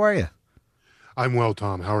 Jesse, how are you? I'm well,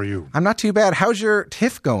 Tom. How are you? I'm not too bad. How's your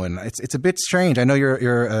TIFF going? It's a bit strange. I know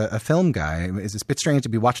you're a film guy. Is it a bit strange to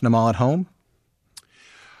be watching them all at home?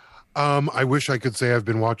 I wish I could say I've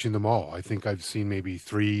been watching them all. I think I've seen maybe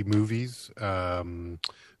 3 movies.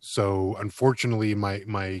 So unfortunately,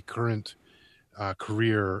 my current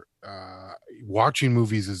career watching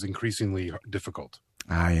movies is increasingly difficult.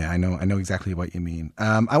 Yeah, I know exactly what you mean.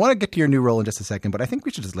 I want to get to your new role in just a second, but I think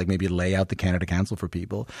we should just maybe lay out the Canada Council for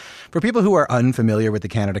people. For people who are unfamiliar with the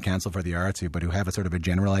Canada Council for the Arts, but who have a sort of a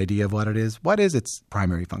general idea of what it is, what is its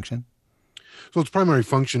primary function? So its primary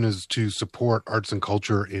function is to support arts and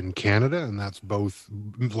culture in Canada, and that's both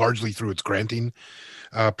largely through its granting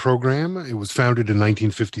program. It was founded in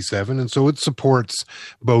 1957, and so it supports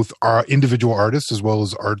both our individual artists as well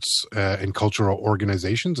as arts and cultural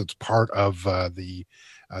organizations. It's part of the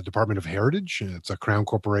Department of Heritage. It's a Crown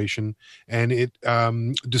corporation, and it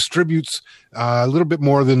distributes a little bit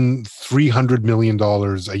more than $300 million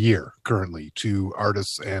a year currently to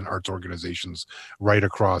artists and arts organizations right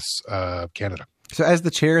across Canada. So as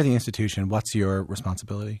the chair of the institution, what's your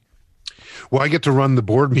responsibility? Well, I get to run the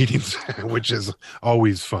board meetings, which is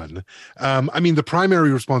always fun. The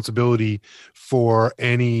primary responsibility for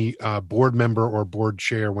any board member or board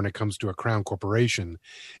chair when it comes to a Crown corporation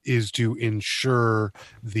is to ensure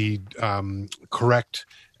the correct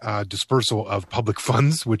dispersal of public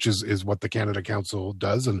funds, which is what the Canada Council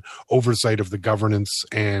does, and oversight of the governance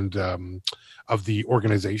and of the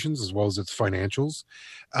organizations as well as its financials.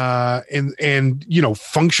 And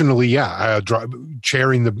functionally,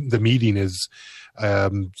 chairing the meeting is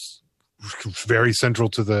very central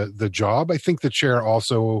to the job. I think the chair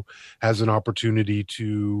also has an opportunity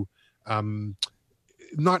to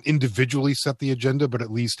not individually set the agenda, but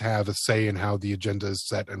at least have a say in how the agenda is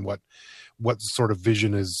set and what sort of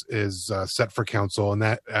vision is set for council. And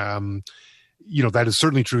that, that is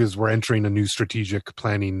certainly true as we're entering a new strategic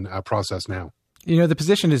planning process now. The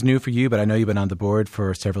position is new for you, but I know you've been on the board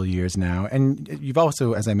for several years now. And you've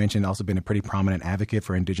also, as I mentioned, also been a pretty prominent advocate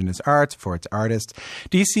for Indigenous arts, for its artists.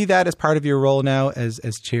 Do you see that as part of your role now as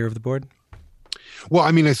chair of the board? Well,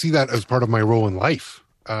 I see that as part of my role in life.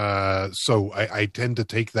 So I tend to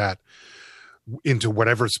take that into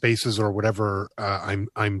whatever spaces or whatever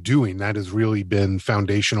I'm doing. That has really been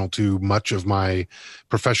foundational to much of my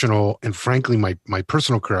professional and frankly my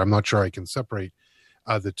personal career. I'm not sure I can separate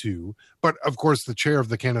the two, but of course the chair of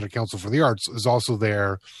the Canada Council for the Arts is also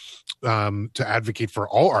there to advocate for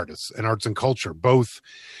all artists and arts and culture, both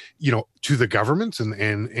to the government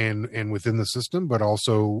and within the system, but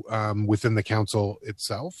also within the council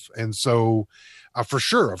itself. And so for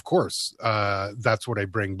sure, of course, that's what I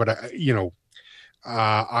bring. But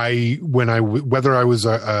whether I was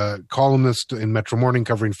a columnist in Metro Morning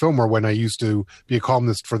covering film or when I used to be a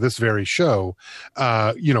columnist for this very show,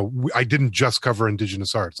 I didn't just cover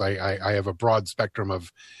Indigenous arts. I have a broad spectrum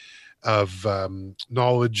of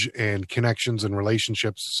knowledge and connections and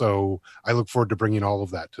relationships. So I look forward to bringing all of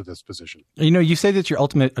that to this position. You say that your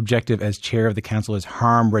ultimate objective as chair of the council is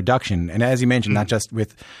harm reduction. And as you mentioned, not just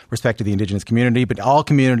with respect to the Indigenous community, but all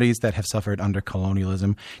communities that have suffered under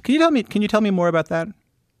colonialism. Can you tell me more about that?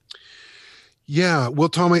 Yeah, well,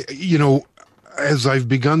 Tom, as I've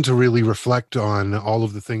begun to really reflect on all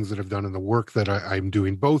of the things that I've done and the work that I'm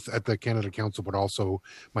doing, both at the Canada Council, but also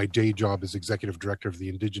my day job as executive director of the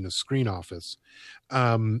Indigenous Screen Office,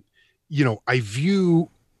 I view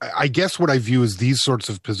I guess what I view as these sorts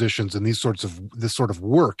of positions and this sort of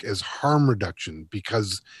work as harm reduction,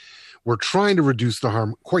 because we're trying to reduce the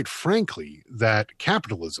harm, quite frankly, that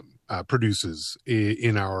capitalism produces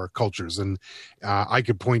in our cultures. And I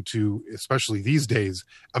could point to, especially these days,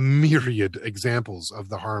 a myriad examples of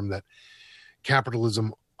the harm that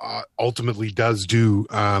capitalism ultimately does do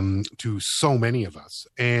to so many of us.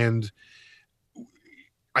 And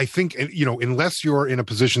I think, unless you're in a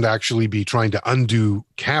position to actually be trying to undo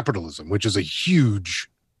capitalism, which is a huge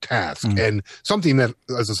task and something that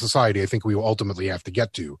as a society, I think we will ultimately have to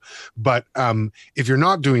get to. But if you're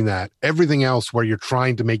not doing that, everything else where you're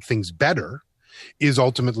trying to make things better is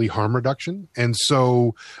ultimately harm reduction. And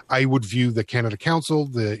so I would view the Canada Council,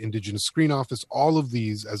 the Indigenous Screen Office, all of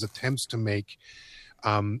these as attempts to make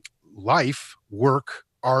life, work,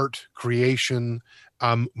 art, creation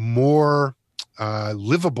more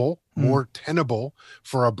livable, more tenable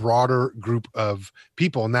for a broader group of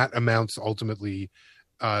people. And that amounts ultimately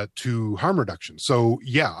to harm reduction. So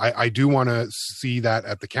yeah, I do want to see that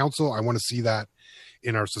at the council. I want to see that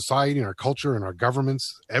in our society, in our culture, in our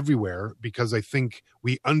governments, everywhere, because I think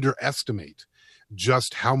we underestimate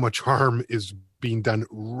just how much harm is being done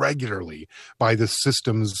regularly by the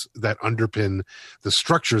systems that underpin the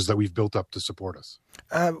structures that we've built up to support us.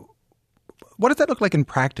 What does that look like in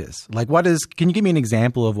practice? Can you give me an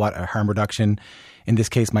example of what a harm reduction in this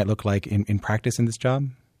case might look like in practice in this job?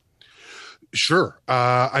 Sure.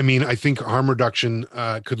 I think harm reduction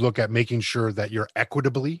could look at making sure that you're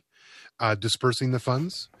equitably dispersing the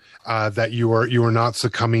funds, that you are not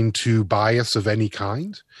succumbing to bias of any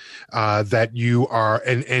kind, that you are,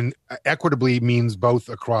 and equitably means both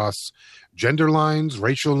across gender lines,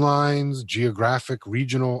 racial lines, geographic,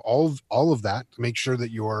 regional, all of that, to make sure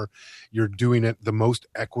that you're doing it the most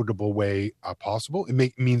equitable way possible.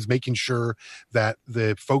 It means making sure that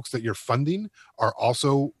the folks that you're funding are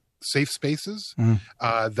also safe spaces,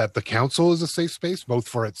 that the council is a safe space, both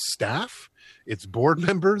for its staff, its board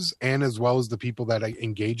members, and as well as the people that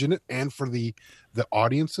engage in it, and for the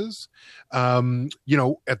audiences. At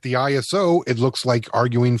the ISO, it looks like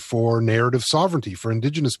arguing for narrative sovereignty for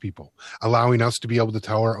Indigenous people, allowing us to be able to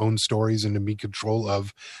tell our own stories and to be in control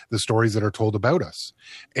of the stories that are told about us.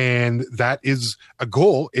 And that is a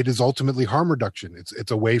goal. It is ultimately harm reduction.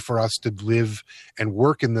 It's a way for us to live and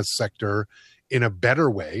work in this sector in a better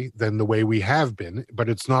way than the way we have been, but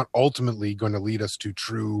it's not ultimately going to lead us to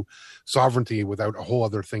true sovereignty without a whole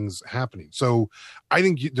other things happening. So I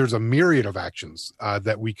think there's a myriad of actions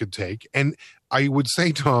that we could take. And I would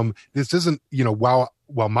say, Tom, this isn't,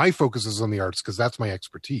 while my focus is on the arts, because that's my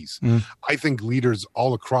expertise, I think leaders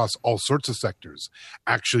all across all sorts of sectors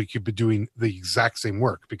actually could be doing the exact same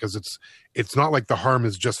work, because it's not like the harm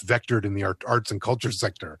is just vectored in the arts and culture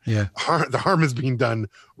sector. Yeah. The harm is being done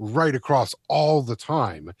right across all the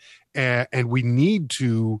time. And we need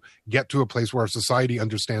to get to a place where our society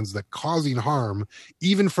understands that causing harm,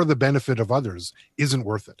 even for the benefit of others, isn't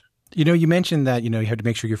worth it. You mentioned that, you have to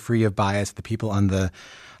make sure you're free of bias. The people on the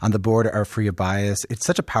board are free of bias. It's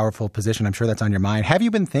such a powerful position. I'm sure that's on your mind. Have you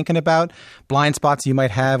been thinking about blind spots you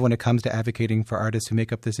might have when it comes to advocating for artists who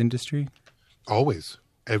make up this industry? Always.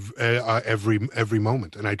 Every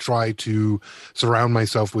moment. And I try to surround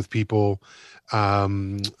myself with people, I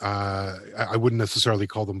wouldn't necessarily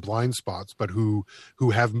call them blind spots, but who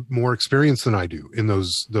have more experience than I do in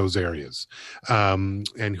those areas,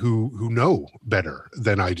 and who know better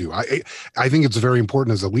than I do. I think it's very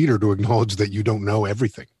important as a leader to acknowledge that you don't know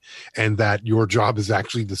everything, and that your job is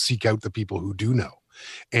actually to seek out the people who do know.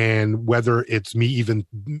 And whether it's me even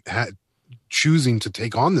choosing to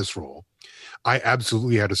take on this role, I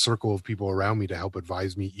absolutely had a circle of people around me to help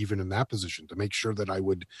advise me even in that position, to make sure that I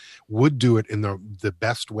would do it in the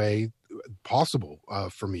best way possible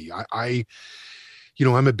for me. I'm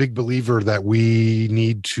a big believer that we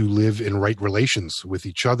need to live in right relations with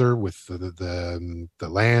each other, with the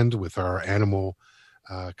land, with our animal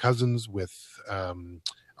cousins, with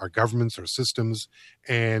our governments, our systems.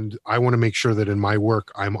 And I want to make sure that in my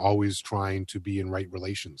work, I'm always trying to be in right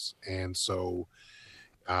relations. And so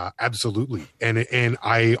absolutely. And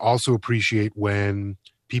I also appreciate when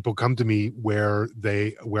people come to me where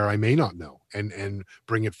I may not know and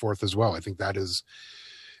bring it forth as well. I think that is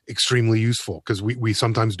extremely useful, because we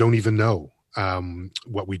sometimes don't even know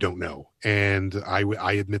what we don't know. And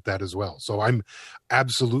I admit that as well. So I'm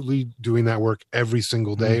absolutely doing that work every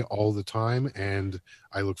single day, all the time. And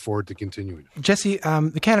I look forward to continuing. Jesse,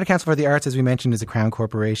 the Canada Council for the Arts, as we mentioned, is a Crown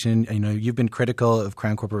corporation. You've been critical of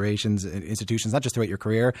Crown corporations and institutions, not just throughout your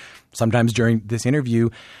career, sometimes during this interview.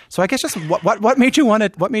 So I guess just what made you want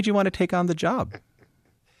to take on the job?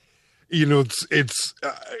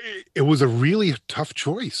 it was a really tough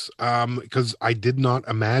choice because I did not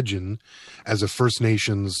imagine as a First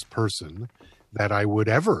Nations person that I would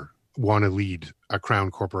ever want to lead a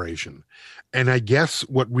Crown corporation. And I guess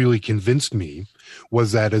what really convinced me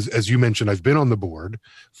was that, as you mentioned, I've been on the board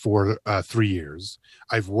for 3 years.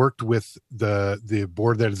 I've worked with the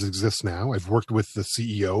board that exists now. I've worked with the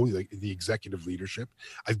CEO, the executive leadership.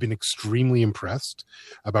 I've been extremely impressed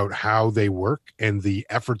about how they work and the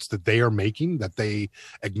efforts that they are making, that they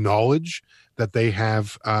acknowledge that they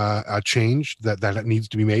have a change that needs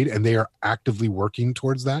to be made, and they are actively working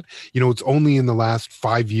towards that. It's only in the last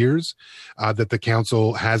 5 years that the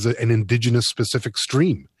council has an Indigenous specific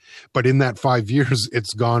stream. But in that 5 years,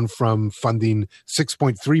 it's gone from funding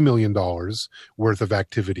 $6.3 million worth of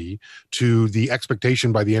activity to the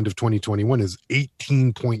expectation by the end of 2021 is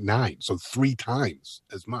 18.9. So 3 times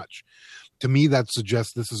as much. To me, that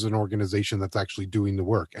suggests this is an organization that's actually doing the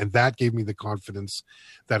work. And that gave me the confidence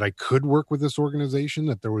that I could work with this organization,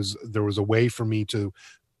 that there was a way for me to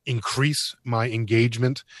increase my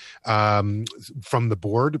engagement from the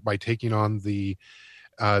board by taking on the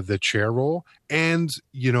chair role. And,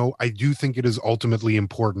 I do think it is ultimately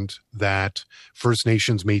important that First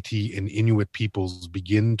Nations, Métis, and Inuit peoples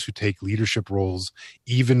begin to take leadership roles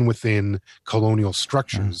even within colonial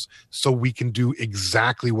structures so we can do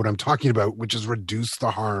exactly what I'm talking about, which is reduce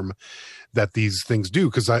the harm that these things do.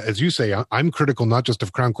 Because as you say, I'm critical not just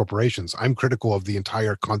of Crown corporations, I'm critical of the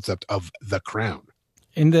entire concept of the Crown.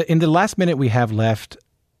 In the last minute we have left,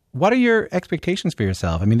 what are your expectations for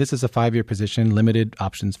yourself? I mean, this is a 5-year position, limited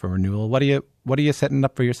options for renewal. What are you setting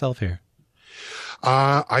up for yourself here?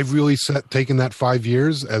 I've really taken that 5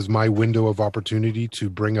 years as my window of opportunity to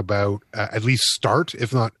bring about, at least start,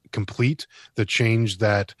 if not complete, the change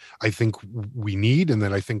that I think we need and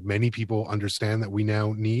that I think many people understand that we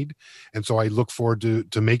now need. And so I look forward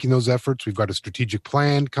to making those efforts. We've got a strategic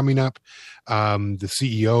plan coming up. The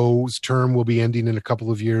CEO's term will be ending in a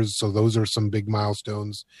couple of years. So those are some big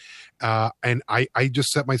milestones. And I just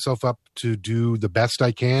set myself up to do the best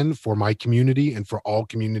I can for my community and for all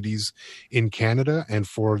communities in Canada and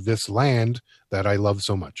for this land that I love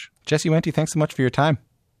so much. Jesse Wente, thanks so much for your time.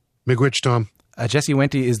 Miigwech, Tom. Jesse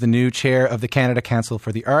Wente is the new chair of the Canada Council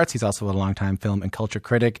for the Arts. He's also a longtime film and culture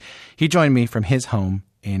critic. He joined me from his home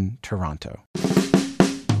in Toronto.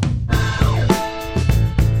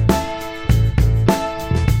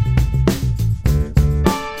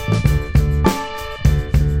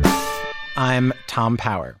 I'm Tom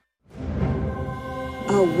Power.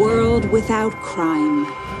 A world without crime,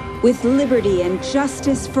 with liberty and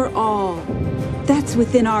justice for all. That's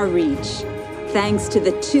within our reach, thanks to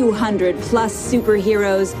the 200-plus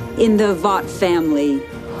superheroes in the Vought family.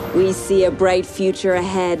 We see a bright future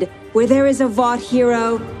ahead where there is a Vought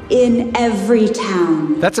hero in every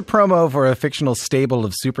town. That's a promo for a fictional stable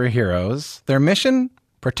of superheroes. Their mission?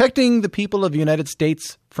 Protecting the people of the United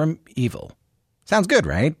States from evil. Sounds good,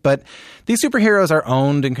 right? But these superheroes are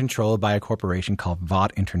owned and controlled by a corporation called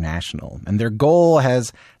Vought International, and their goal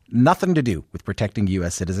has nothing to do with protecting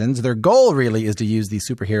U.S. citizens. Their goal really is to use these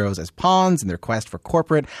superheroes as pawns in their quest for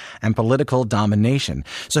corporate and political domination.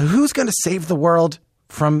 So who's going to save the world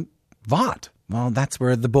from Vought? Well, that's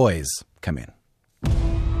where the boys come in.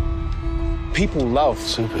 People love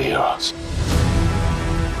superheroes.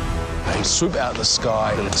 They swoop out of the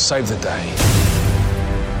sky and save the day.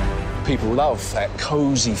 People love that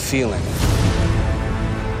cozy feeling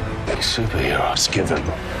that superheroes give them.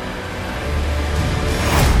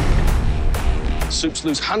 Soups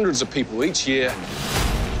lose hundreds of people each year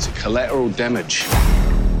to collateral damage.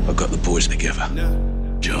 I've got the boys together.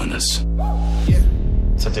 Join us.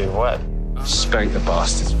 To do what? Spank the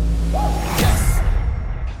bastards.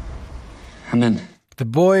 I'm in. The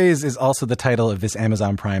Boys is also the title of this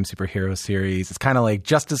Amazon Prime superhero series. It's kind of like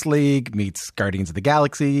Justice League meets Guardians of the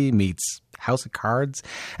Galaxy meets House of Cards.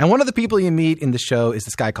 And one of the people you meet in the show is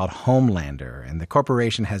this guy called Homelander. And the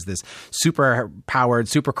corporation has this super-powered,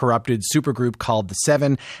 super-corrupted supergroup called the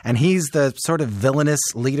Seven. And he's the sort of villainous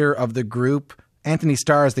leader of the group. Antony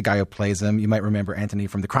Starr is the guy who plays him. You might remember Antony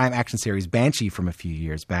from the crime action series Banshee from a few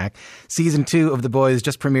years back. Season 2 of The Boys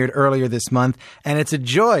just premiered earlier this month. And it's a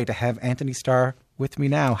joy to have Antony Starr with me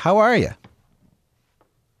now. How are you?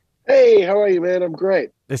 Hey, how are you, man? I'm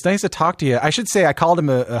great. It's nice to talk to you. I should say I called him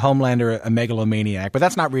a Homelander, a megalomaniac, but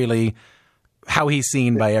that's not really how he's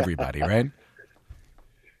seen by everybody, right?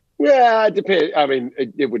 Yeah, it depends. I mean,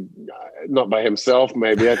 it would not by himself.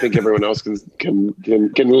 Maybe I think everyone else can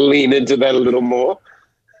lean into that a little more.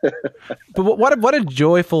 But what a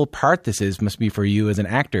joyful part this must be for you as an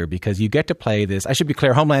actor, because you get to play this. I should be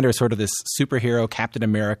clear, Homelander is sort of this superhero, Captain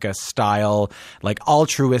America style, like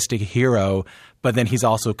altruistic hero, but then he's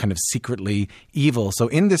also kind of secretly evil. So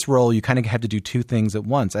in this role, you kind of have to do two things at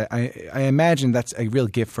once. I imagine that's a real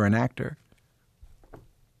gift for an actor.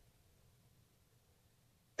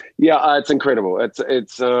 Yeah, it's incredible.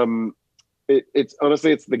 It's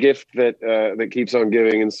honestly, it's the gift that keeps on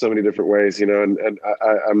giving in so many different ways, you know. And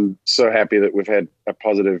I'm so happy that we've had a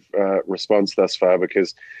positive response thus far,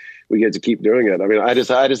 because we get to keep doing it. I mean, I just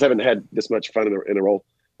haven't had this much fun in a role.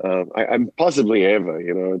 I'm possibly ever,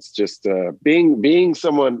 you know. It's just being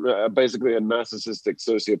someone basically a narcissistic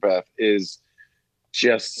sociopath is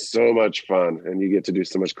just so much fun, and you get to do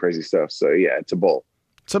so much crazy stuff. So yeah, it's a ball.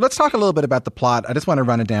 So let's talk a little bit about the plot. I just want to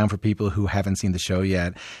run it down for people who haven't seen the show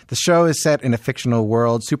yet. The show is set in a fictional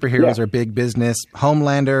world. Superheroes are big business.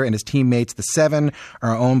 Homelander and his teammates, the Seven,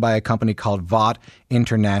 are owned by a company called Vought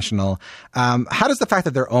International. How does the fact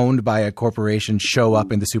that they're owned by a corporation show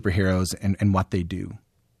up in the superheroes and what they do?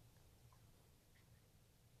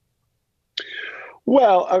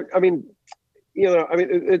 Well, I mean, you know, I mean,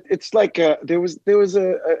 it's like there was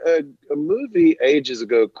a movie ages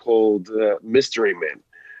ago called Mystery Men,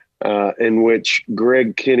 in which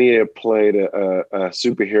Greg Kinnear played a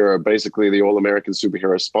superhero, basically the all-American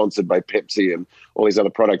superhero sponsored by Pepsi and all these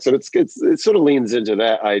other products. And it sort of leans into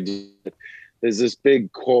that idea. There's this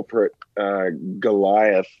big corporate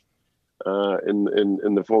Goliath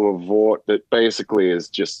in the form of Vought that basically is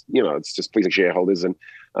just, you know, it's just pleasing shareholders, and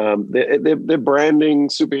they're branding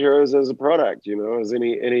superheroes as a product, you know, as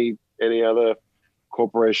any other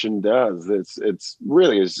corporation does. It's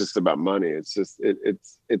really just about money. It's just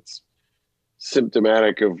it's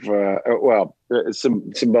symptomatic of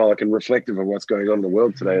symbolic and reflective of what's going on in the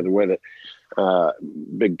world today, and the way that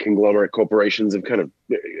big conglomerate corporations have kind of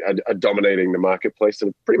are dominating the marketplace and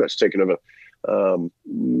have pretty much taken over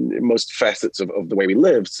most facets of the way we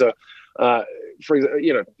live. So, for example,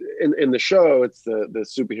 you know, in the show, it's the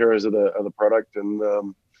superheroes of the product,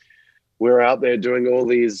 and we're out there doing all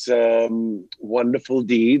these wonderful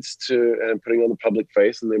deeds and putting on the public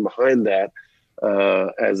face, and then behind that,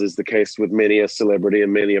 as is the case with many a celebrity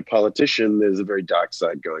and many a politician, there's a very dark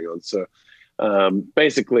side going on. So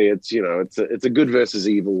basically, it's, you know, it's a good versus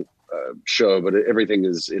evil show, but everything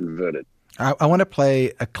is inverted. I want to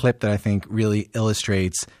play a clip that I think really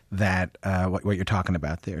illustrates that what you're talking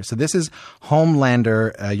about there. So this is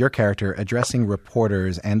Homelander, your character, addressing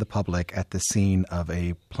reporters and the public at the scene of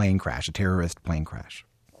a plane crash, a terrorist plane crash.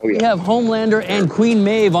 Oh, yeah. We have Homelander and Queen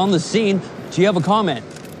Maeve on the scene. Do you have a comment?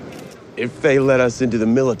 If they let us into the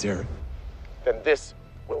military, then this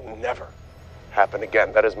will never happen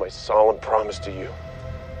again. That is my solemn promise to you.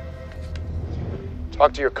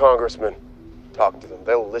 Talk to your congressman. Talk to them.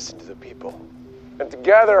 They'll listen to the people. And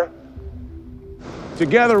together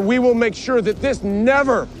we will make sure that this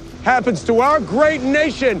never happens to our great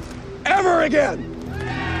nation ever again.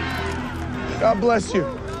 God bless you.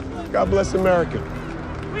 God bless America.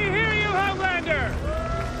 We hear you, Homelander!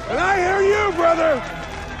 And I hear you, brother!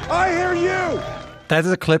 I hear you! That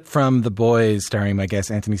is a clip from The Boys starring my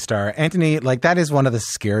guest, Antony Starr. Antony, like, that is one of the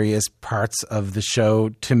scariest parts of the show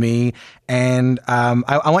to me. And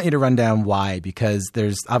I want you to run down why, because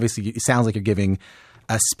there's obviously, it sounds like you're giving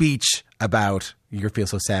a speech about you feel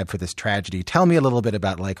so sad for this tragedy. Tell me a little bit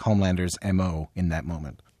about, like, Homelander's MO in that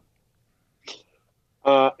moment.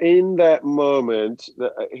 In that moment,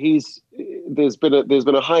 there's been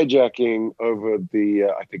a hijacking over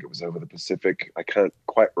I think it was over the Pacific. I can't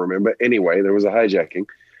quite remember. Anyway, there was a hijacking.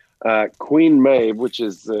 Queen Maeve, which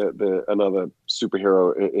is another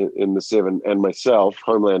superhero in the Seven, and myself,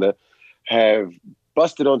 Homelander, have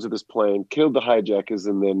busted onto this plane, killed the hijackers,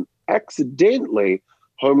 and then accidentally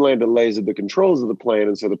Homelander lasered the controls of the plane,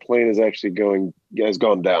 and so the plane is actually has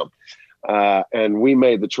gone down. And we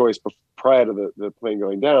made the choice prior to the plane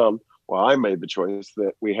going down. Well, I made the choice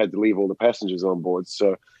that we had to leave all the passengers on board.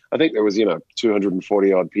 So I think there was,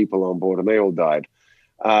 240 odd people on board, and they all died.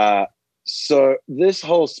 So this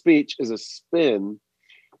whole speech is a spin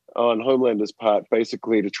on Homelander's part,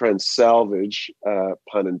 basically to try and salvage,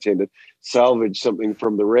 pun intended, salvage something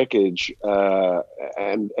from the wreckage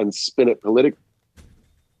and spin it politically,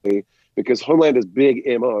 because Homelander's big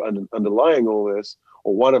MO underlying all this,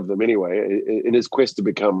 or one of them anyway, in his quest to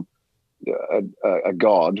become a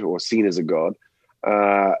god, or seen as a god.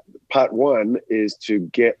 Part one is to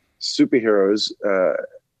get superheroes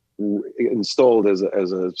installed as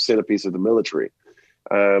a centerpiece of the military.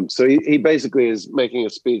 So he basically is making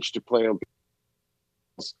a speech to play on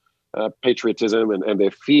patriotism and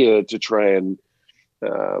their fear, to try and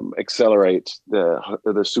accelerate the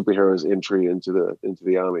superhero's entry into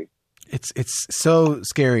the army. It's so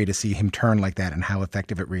scary to see him turn like that and how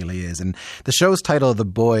effective it really is. And the show's title, The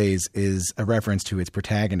Boys, is a reference to its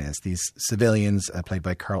protagonists, these civilians played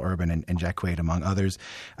by Carl Urban and Jack Quaid, among others.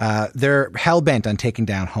 They're hell-bent on taking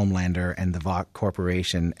down Homelander and the Vought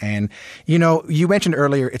Corporation. And, you know, you mentioned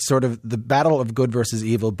earlier it's sort of the battle of good versus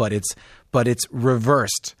evil, but it's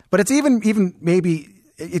reversed. But it's even maybe...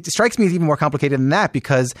 It strikes me as even more complicated than that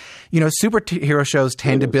because, you know, superhero shows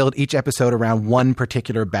tend to build each episode around one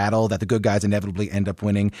particular battle that the good guys inevitably end up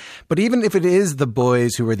winning. But even if it is the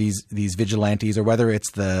boys who are these vigilantes, or whether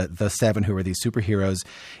it's the seven who are these superheroes,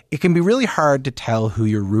 it can be really hard to tell who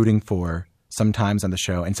you're rooting for sometimes on the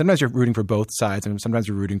show. And sometimes you're rooting for both sides, and sometimes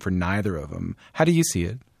you're rooting for neither of them. How do you see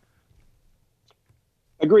it?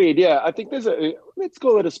 Agreed. Yeah, I think let's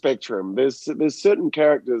call it a spectrum. There's certain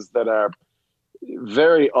characters that are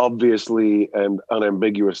very obviously and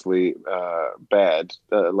unambiguously bad,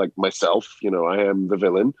 like myself. You know, I am the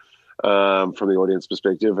villain from the audience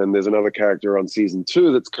perspective, and there's another character on season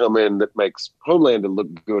 2 that's come in that makes Homelander look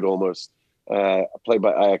good almost, played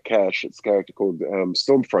by Aya Cash. It's a character called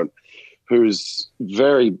Stormfront, who's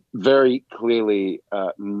very, very clearly a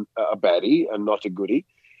baddie and not a goodie.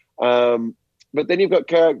 But then you've got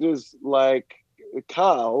characters like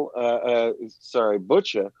Butcher,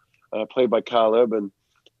 played by Carl Urban,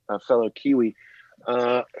 a fellow Kiwi,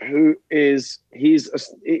 he's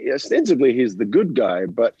ostensibly he's the good guy,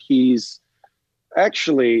 but he's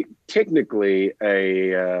actually technically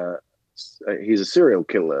he's a serial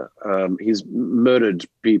killer. He's murdered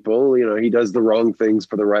people. You know, he does the wrong things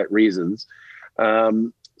for the right reasons.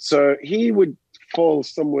 So he would fall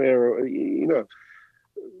somewhere, you know,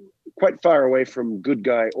 quite far away from good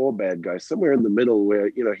guy or bad guy, somewhere in the middle where,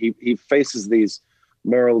 you know, he faces these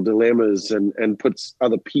moral dilemmas and puts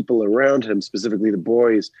other people around him, specifically the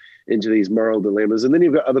boys, into these moral dilemmas. And then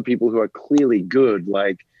you've got other people who are clearly good,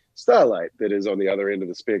 like Starlight, that is on the other end of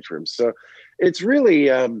the spectrum. So it's really,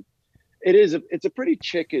 it's a pretty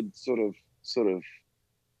checkered sort of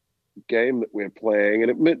game that we're playing. And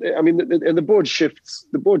the board shifts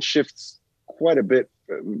quite a bit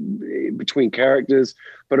between characters,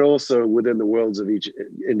 but also within the worlds of each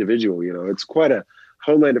individual. You know, it's quite a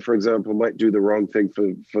Homelander, for example, might do the wrong thing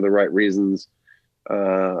for the right reasons,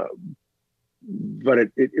 but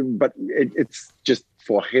it's just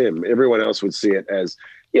for him. Everyone else would see it as,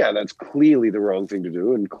 yeah, that's clearly the wrong thing to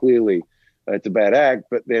do, and clearly it's a bad act.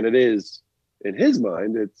 But then it is, in his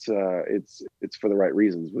mind, it's for the right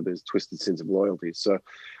reasons with his twisted sense of loyalty. So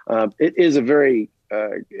it is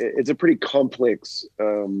it's a pretty complex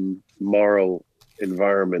moral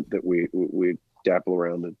environment that we dapple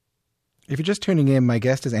around in. If you're just tuning in, my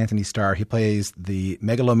guest is Antony Starr. He plays the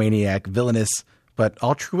megalomaniac, villainous, but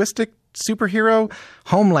altruistic superhero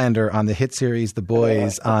Homelander on the hit series The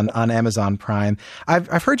Boys on Amazon Prime.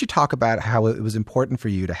 I've heard you talk about how it was important for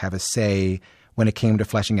you to have a say when it came to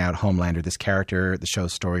fleshing out Homelander, this character, the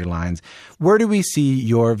show's storylines. Where do we see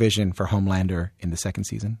your vision for Homelander in the second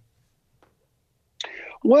season?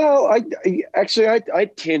 Well, I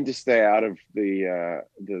tend to stay out of the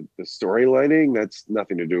storylining. That's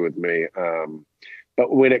nothing to do with me.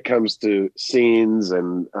 But when it comes to scenes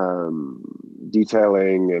and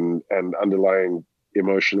detailing and underlying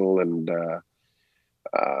emotional and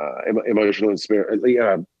spirit,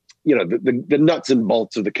 you know, the nuts and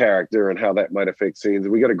bolts of the character and how that might affect scenes.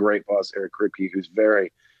 We got a great boss, Eric Kripke, who's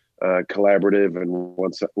very collaborative and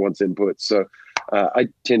wants input. So I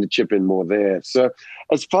tend to chip in more there. So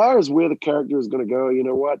as far as where the character is going to go, you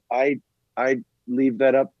know what? I leave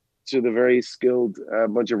that up to the very skilled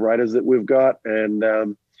bunch of writers that we've got. And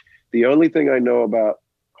the only thing I know about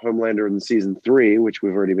Homelander in season 3, which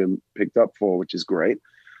we've already been picked up for, which is great,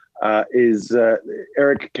 is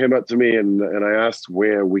Eric came up to me and I asked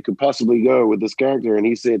where we could possibly go with this character. And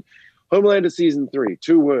he said, Homelander season 3,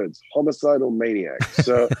 2 words, homicidal maniac.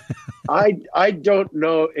 So I don't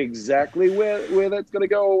know exactly where that's going to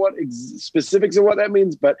go or what specifics of what that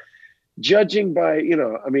means, but judging by, you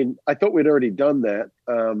know, I mean, I thought we'd already done that.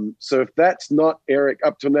 So if that's not Eric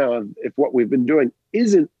up to now, if what we've been doing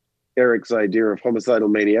isn't Eric's idea of homicidal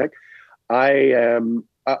maniac, I'm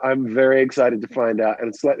very excited to find out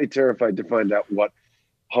and slightly terrified to find out what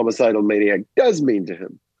homicidal maniac does mean to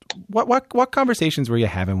him. What conversations were you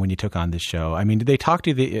having when you took on this show? I mean, did they talk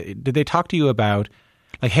to you about,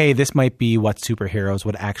 like, hey, this might be what superheroes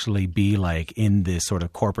would actually be like in this sort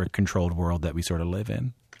of corporate controlled world that we sort of live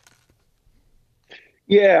in?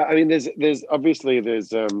 Yeah, I mean, there's obviously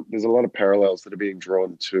there's a lot of parallels that are being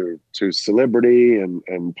drawn to celebrity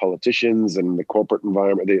and politicians and the corporate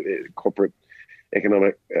environment, the corporate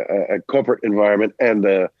economic, corporate environment, and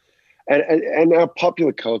our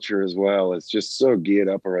popular culture as well is just so geared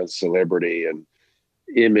up around celebrity and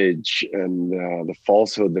image and the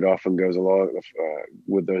falsehood that often goes along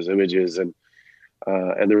with those images, and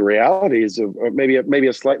the realities of maybe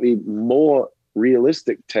a slightly more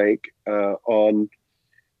realistic take on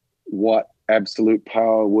what absolute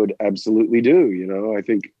power would absolutely do. I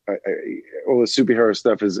think all the superhero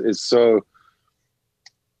stuff is so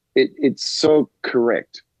it's so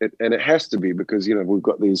correct, and it has to be, because we've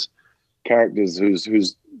got these characters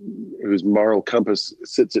whose moral compass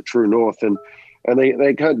sits at true north, and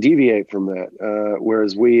they can't deviate from that.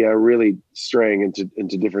 Whereas we are really straying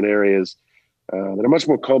into different areas that are much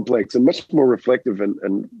more complex and much more reflective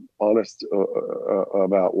and honest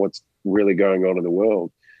about what's really going on in the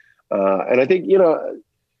world. And I think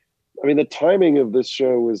the timing of this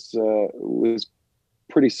show was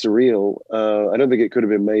pretty surreal. I don't think it could have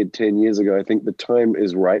been made 10 years ago. I think the time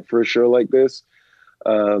is right for a show like this.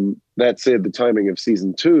 That said, the timing of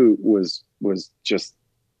season 2 was just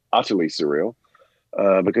utterly surreal,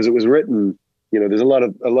 because it was written. There's a lot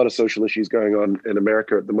of social issues going on in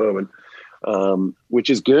America at the moment, which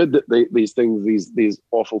is good that these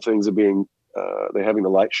awful things are being they're having the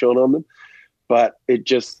light shone on them. But it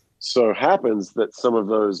just so happens that some of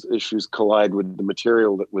those issues collide with the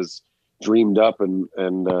material that was dreamed up and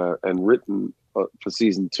written for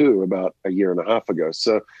season 2 about a year and a half ago.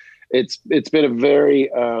 So it's been a very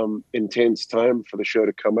intense time for the show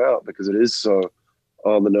to come out, because it is so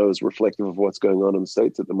on the nose, reflective of what's going on in the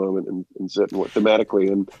States at the moment, and certain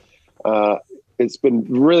thematically. And it's been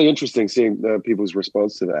really interesting seeing people's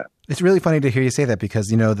response to that. It's really funny to hear you say that,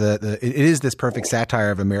 because it is this perfect satire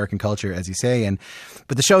of American culture, as you say.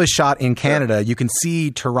 But the show is shot in Canada. You can see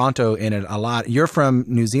Toronto in it a lot. You're from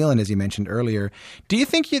New Zealand, as you mentioned earlier. Do you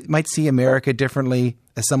think you might see America differently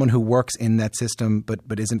as someone who works in that system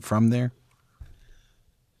but isn't from there?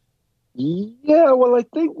 Yeah, well, I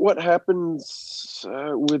think what happens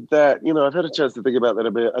with that, I've had a chance to think about that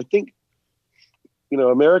a bit. I think,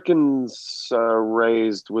 Americans are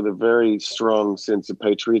raised with a very strong sense of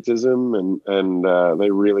patriotism, and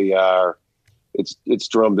they really are. It's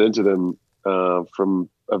drummed into them from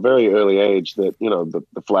a very early age that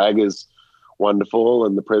the flag is wonderful,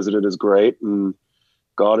 and the president is great, and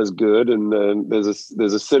God is good, and then there's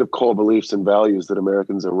a set of core beliefs and values that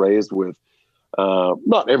Americans are raised with.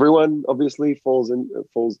 Not everyone, obviously, falls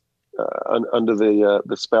under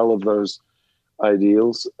the spell of those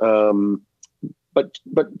ideals.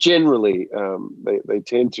 But generally, they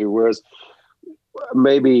tend to. Whereas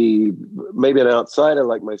maybe an outsider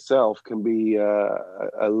like myself can be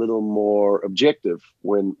a little more objective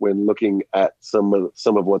when looking at some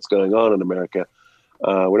of what's going on in America.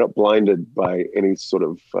 We're not blinded by any sort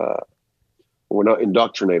of. We're not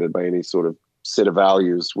indoctrinated by any sort of set of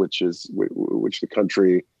values, which the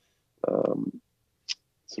country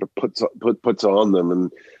sort of puts on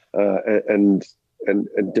them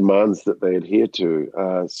and demands that they adhere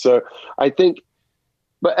to. So I think,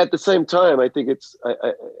 but at the same time, I think it's,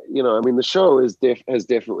 the show has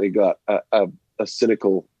definitely got a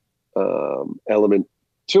cynical element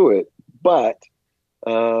to it, but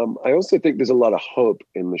I also think there's a lot of hope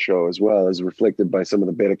in the show as well, as reflected by some of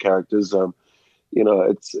the better characters.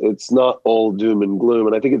 It's not all doom and gloom,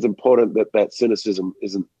 and I think it's important that cynicism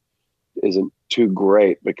isn't too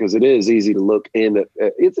great, because it is easy to look in at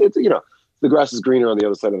it's the grass is greener on the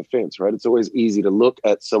other side of the fence, right? It's always easy to look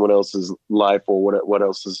at someone else's life or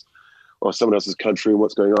or someone else's country and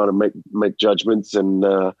what's going on, and make judgments and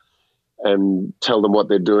tell them what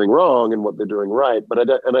they're doing wrong and what they're doing right. But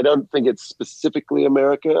I don't think it's specifically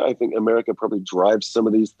America. I think America probably drives some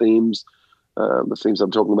of these themes. The themes I'm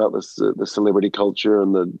talking about, the celebrity culture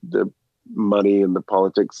and the money and the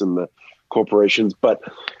politics and the corporations, but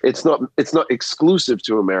it's not exclusive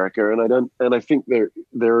to America. And I think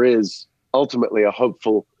there is ultimately a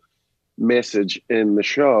hopeful message in the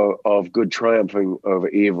show of good triumphing over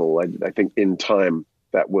evil. I think in time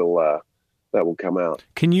that will come out.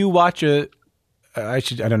 Can you watch I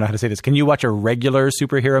don't know how to say this. Can you watch a regular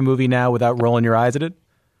superhero movie now without rolling your eyes at it?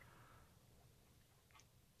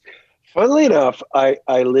 Funnily enough, I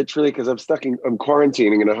literally, because I'm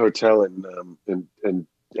quarantining in a hotel in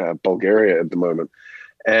Bulgaria at the moment,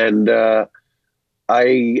 and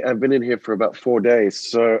I've been in here for about 4 days.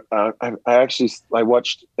 So I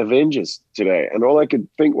watched Avengers today, and all I could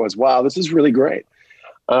think was, "Wow, this is really great."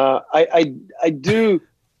 I do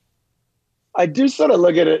sort of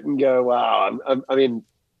look at it and go, "Wow."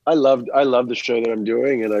 I love the show that I'm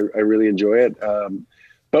doing, and I really enjoy it.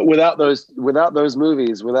 But without those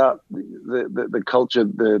movies, without the culture,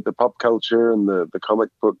 the pop culture and the comic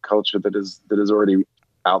book culture that is already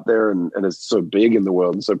out there and is so big in the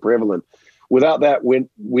world and so prevalent, without that,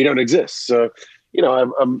 we don't exist. So,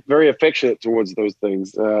 I'm very affectionate towards those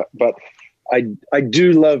things. But I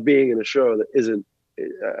do love being in a show that isn't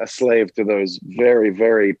a slave to those very,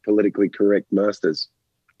 very politically correct masters.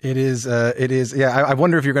 It is. Yeah. I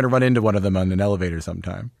wonder if you're going to run into one of them on an elevator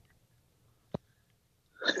sometime.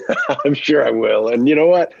 I'm sure I will. And you know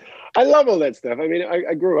what? I love all that stuff. I mean,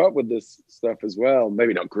 I grew up with this stuff as well.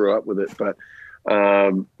 Maybe not grew up with it, but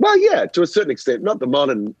well, yeah, to a certain extent. Not the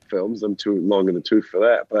modern films. I'm too long in the tooth for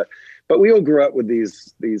that. But we all grew up with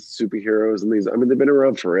these superheroes and these. I mean, they've been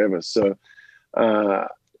around forever. So I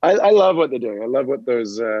love what they're doing. I love what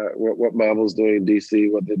those what Marvel's doing,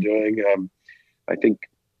 DC, what they're doing. I think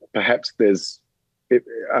perhaps there's.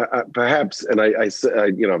 Perhaps, and I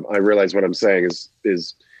realize what I'm saying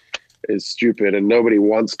is stupid, and nobody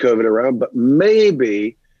wants COVID around. But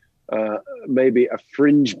maybe a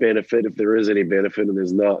fringe benefit, if there is any benefit, and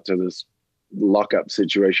there's not to this lockup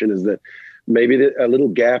situation, is that maybe a little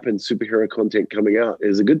gap in superhero content coming out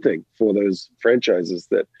is a good thing for those franchises,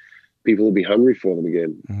 that people will be hungry for them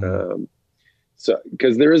again. Mm-hmm. So,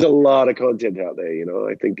 because there is a lot of content out there,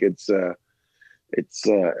 I think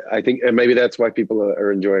I think, and maybe that's why people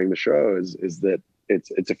are enjoying the show is that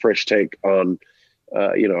it's a fresh take on,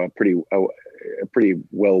 a pretty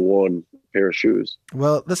well-worn pair of shoes.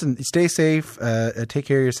 Well, listen, stay safe, take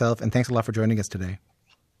care of yourself, and thanks a lot for joining us today.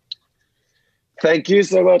 Thank you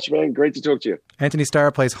so much, man. Great to talk to you. Antony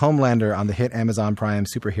Starr plays Homelander on the hit Amazon Prime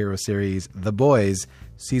superhero series, The Boys.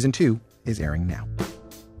 Season 2 is airing now.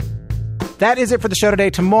 That is it for the show today.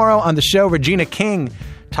 Tomorrow on the show, Regina King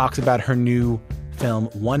talks about her new film,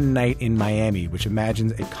 One Night in Miami, which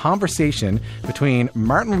imagines a conversation between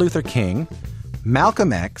Martin Luther King,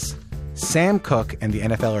 Malcolm X, Sam Cooke, and the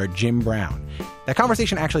NFLer Jim Brown. That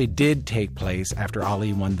conversation actually did take place after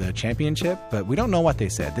Ali won the championship, but we don't know what they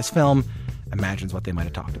said. This film imagines what they might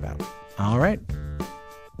have talked about. All right.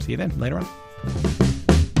 See you then, later on.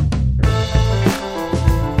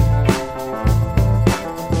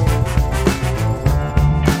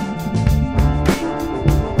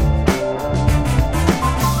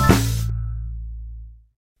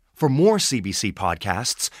 For more CBC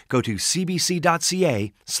podcasts, go to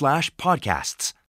cbc.ca/podcasts.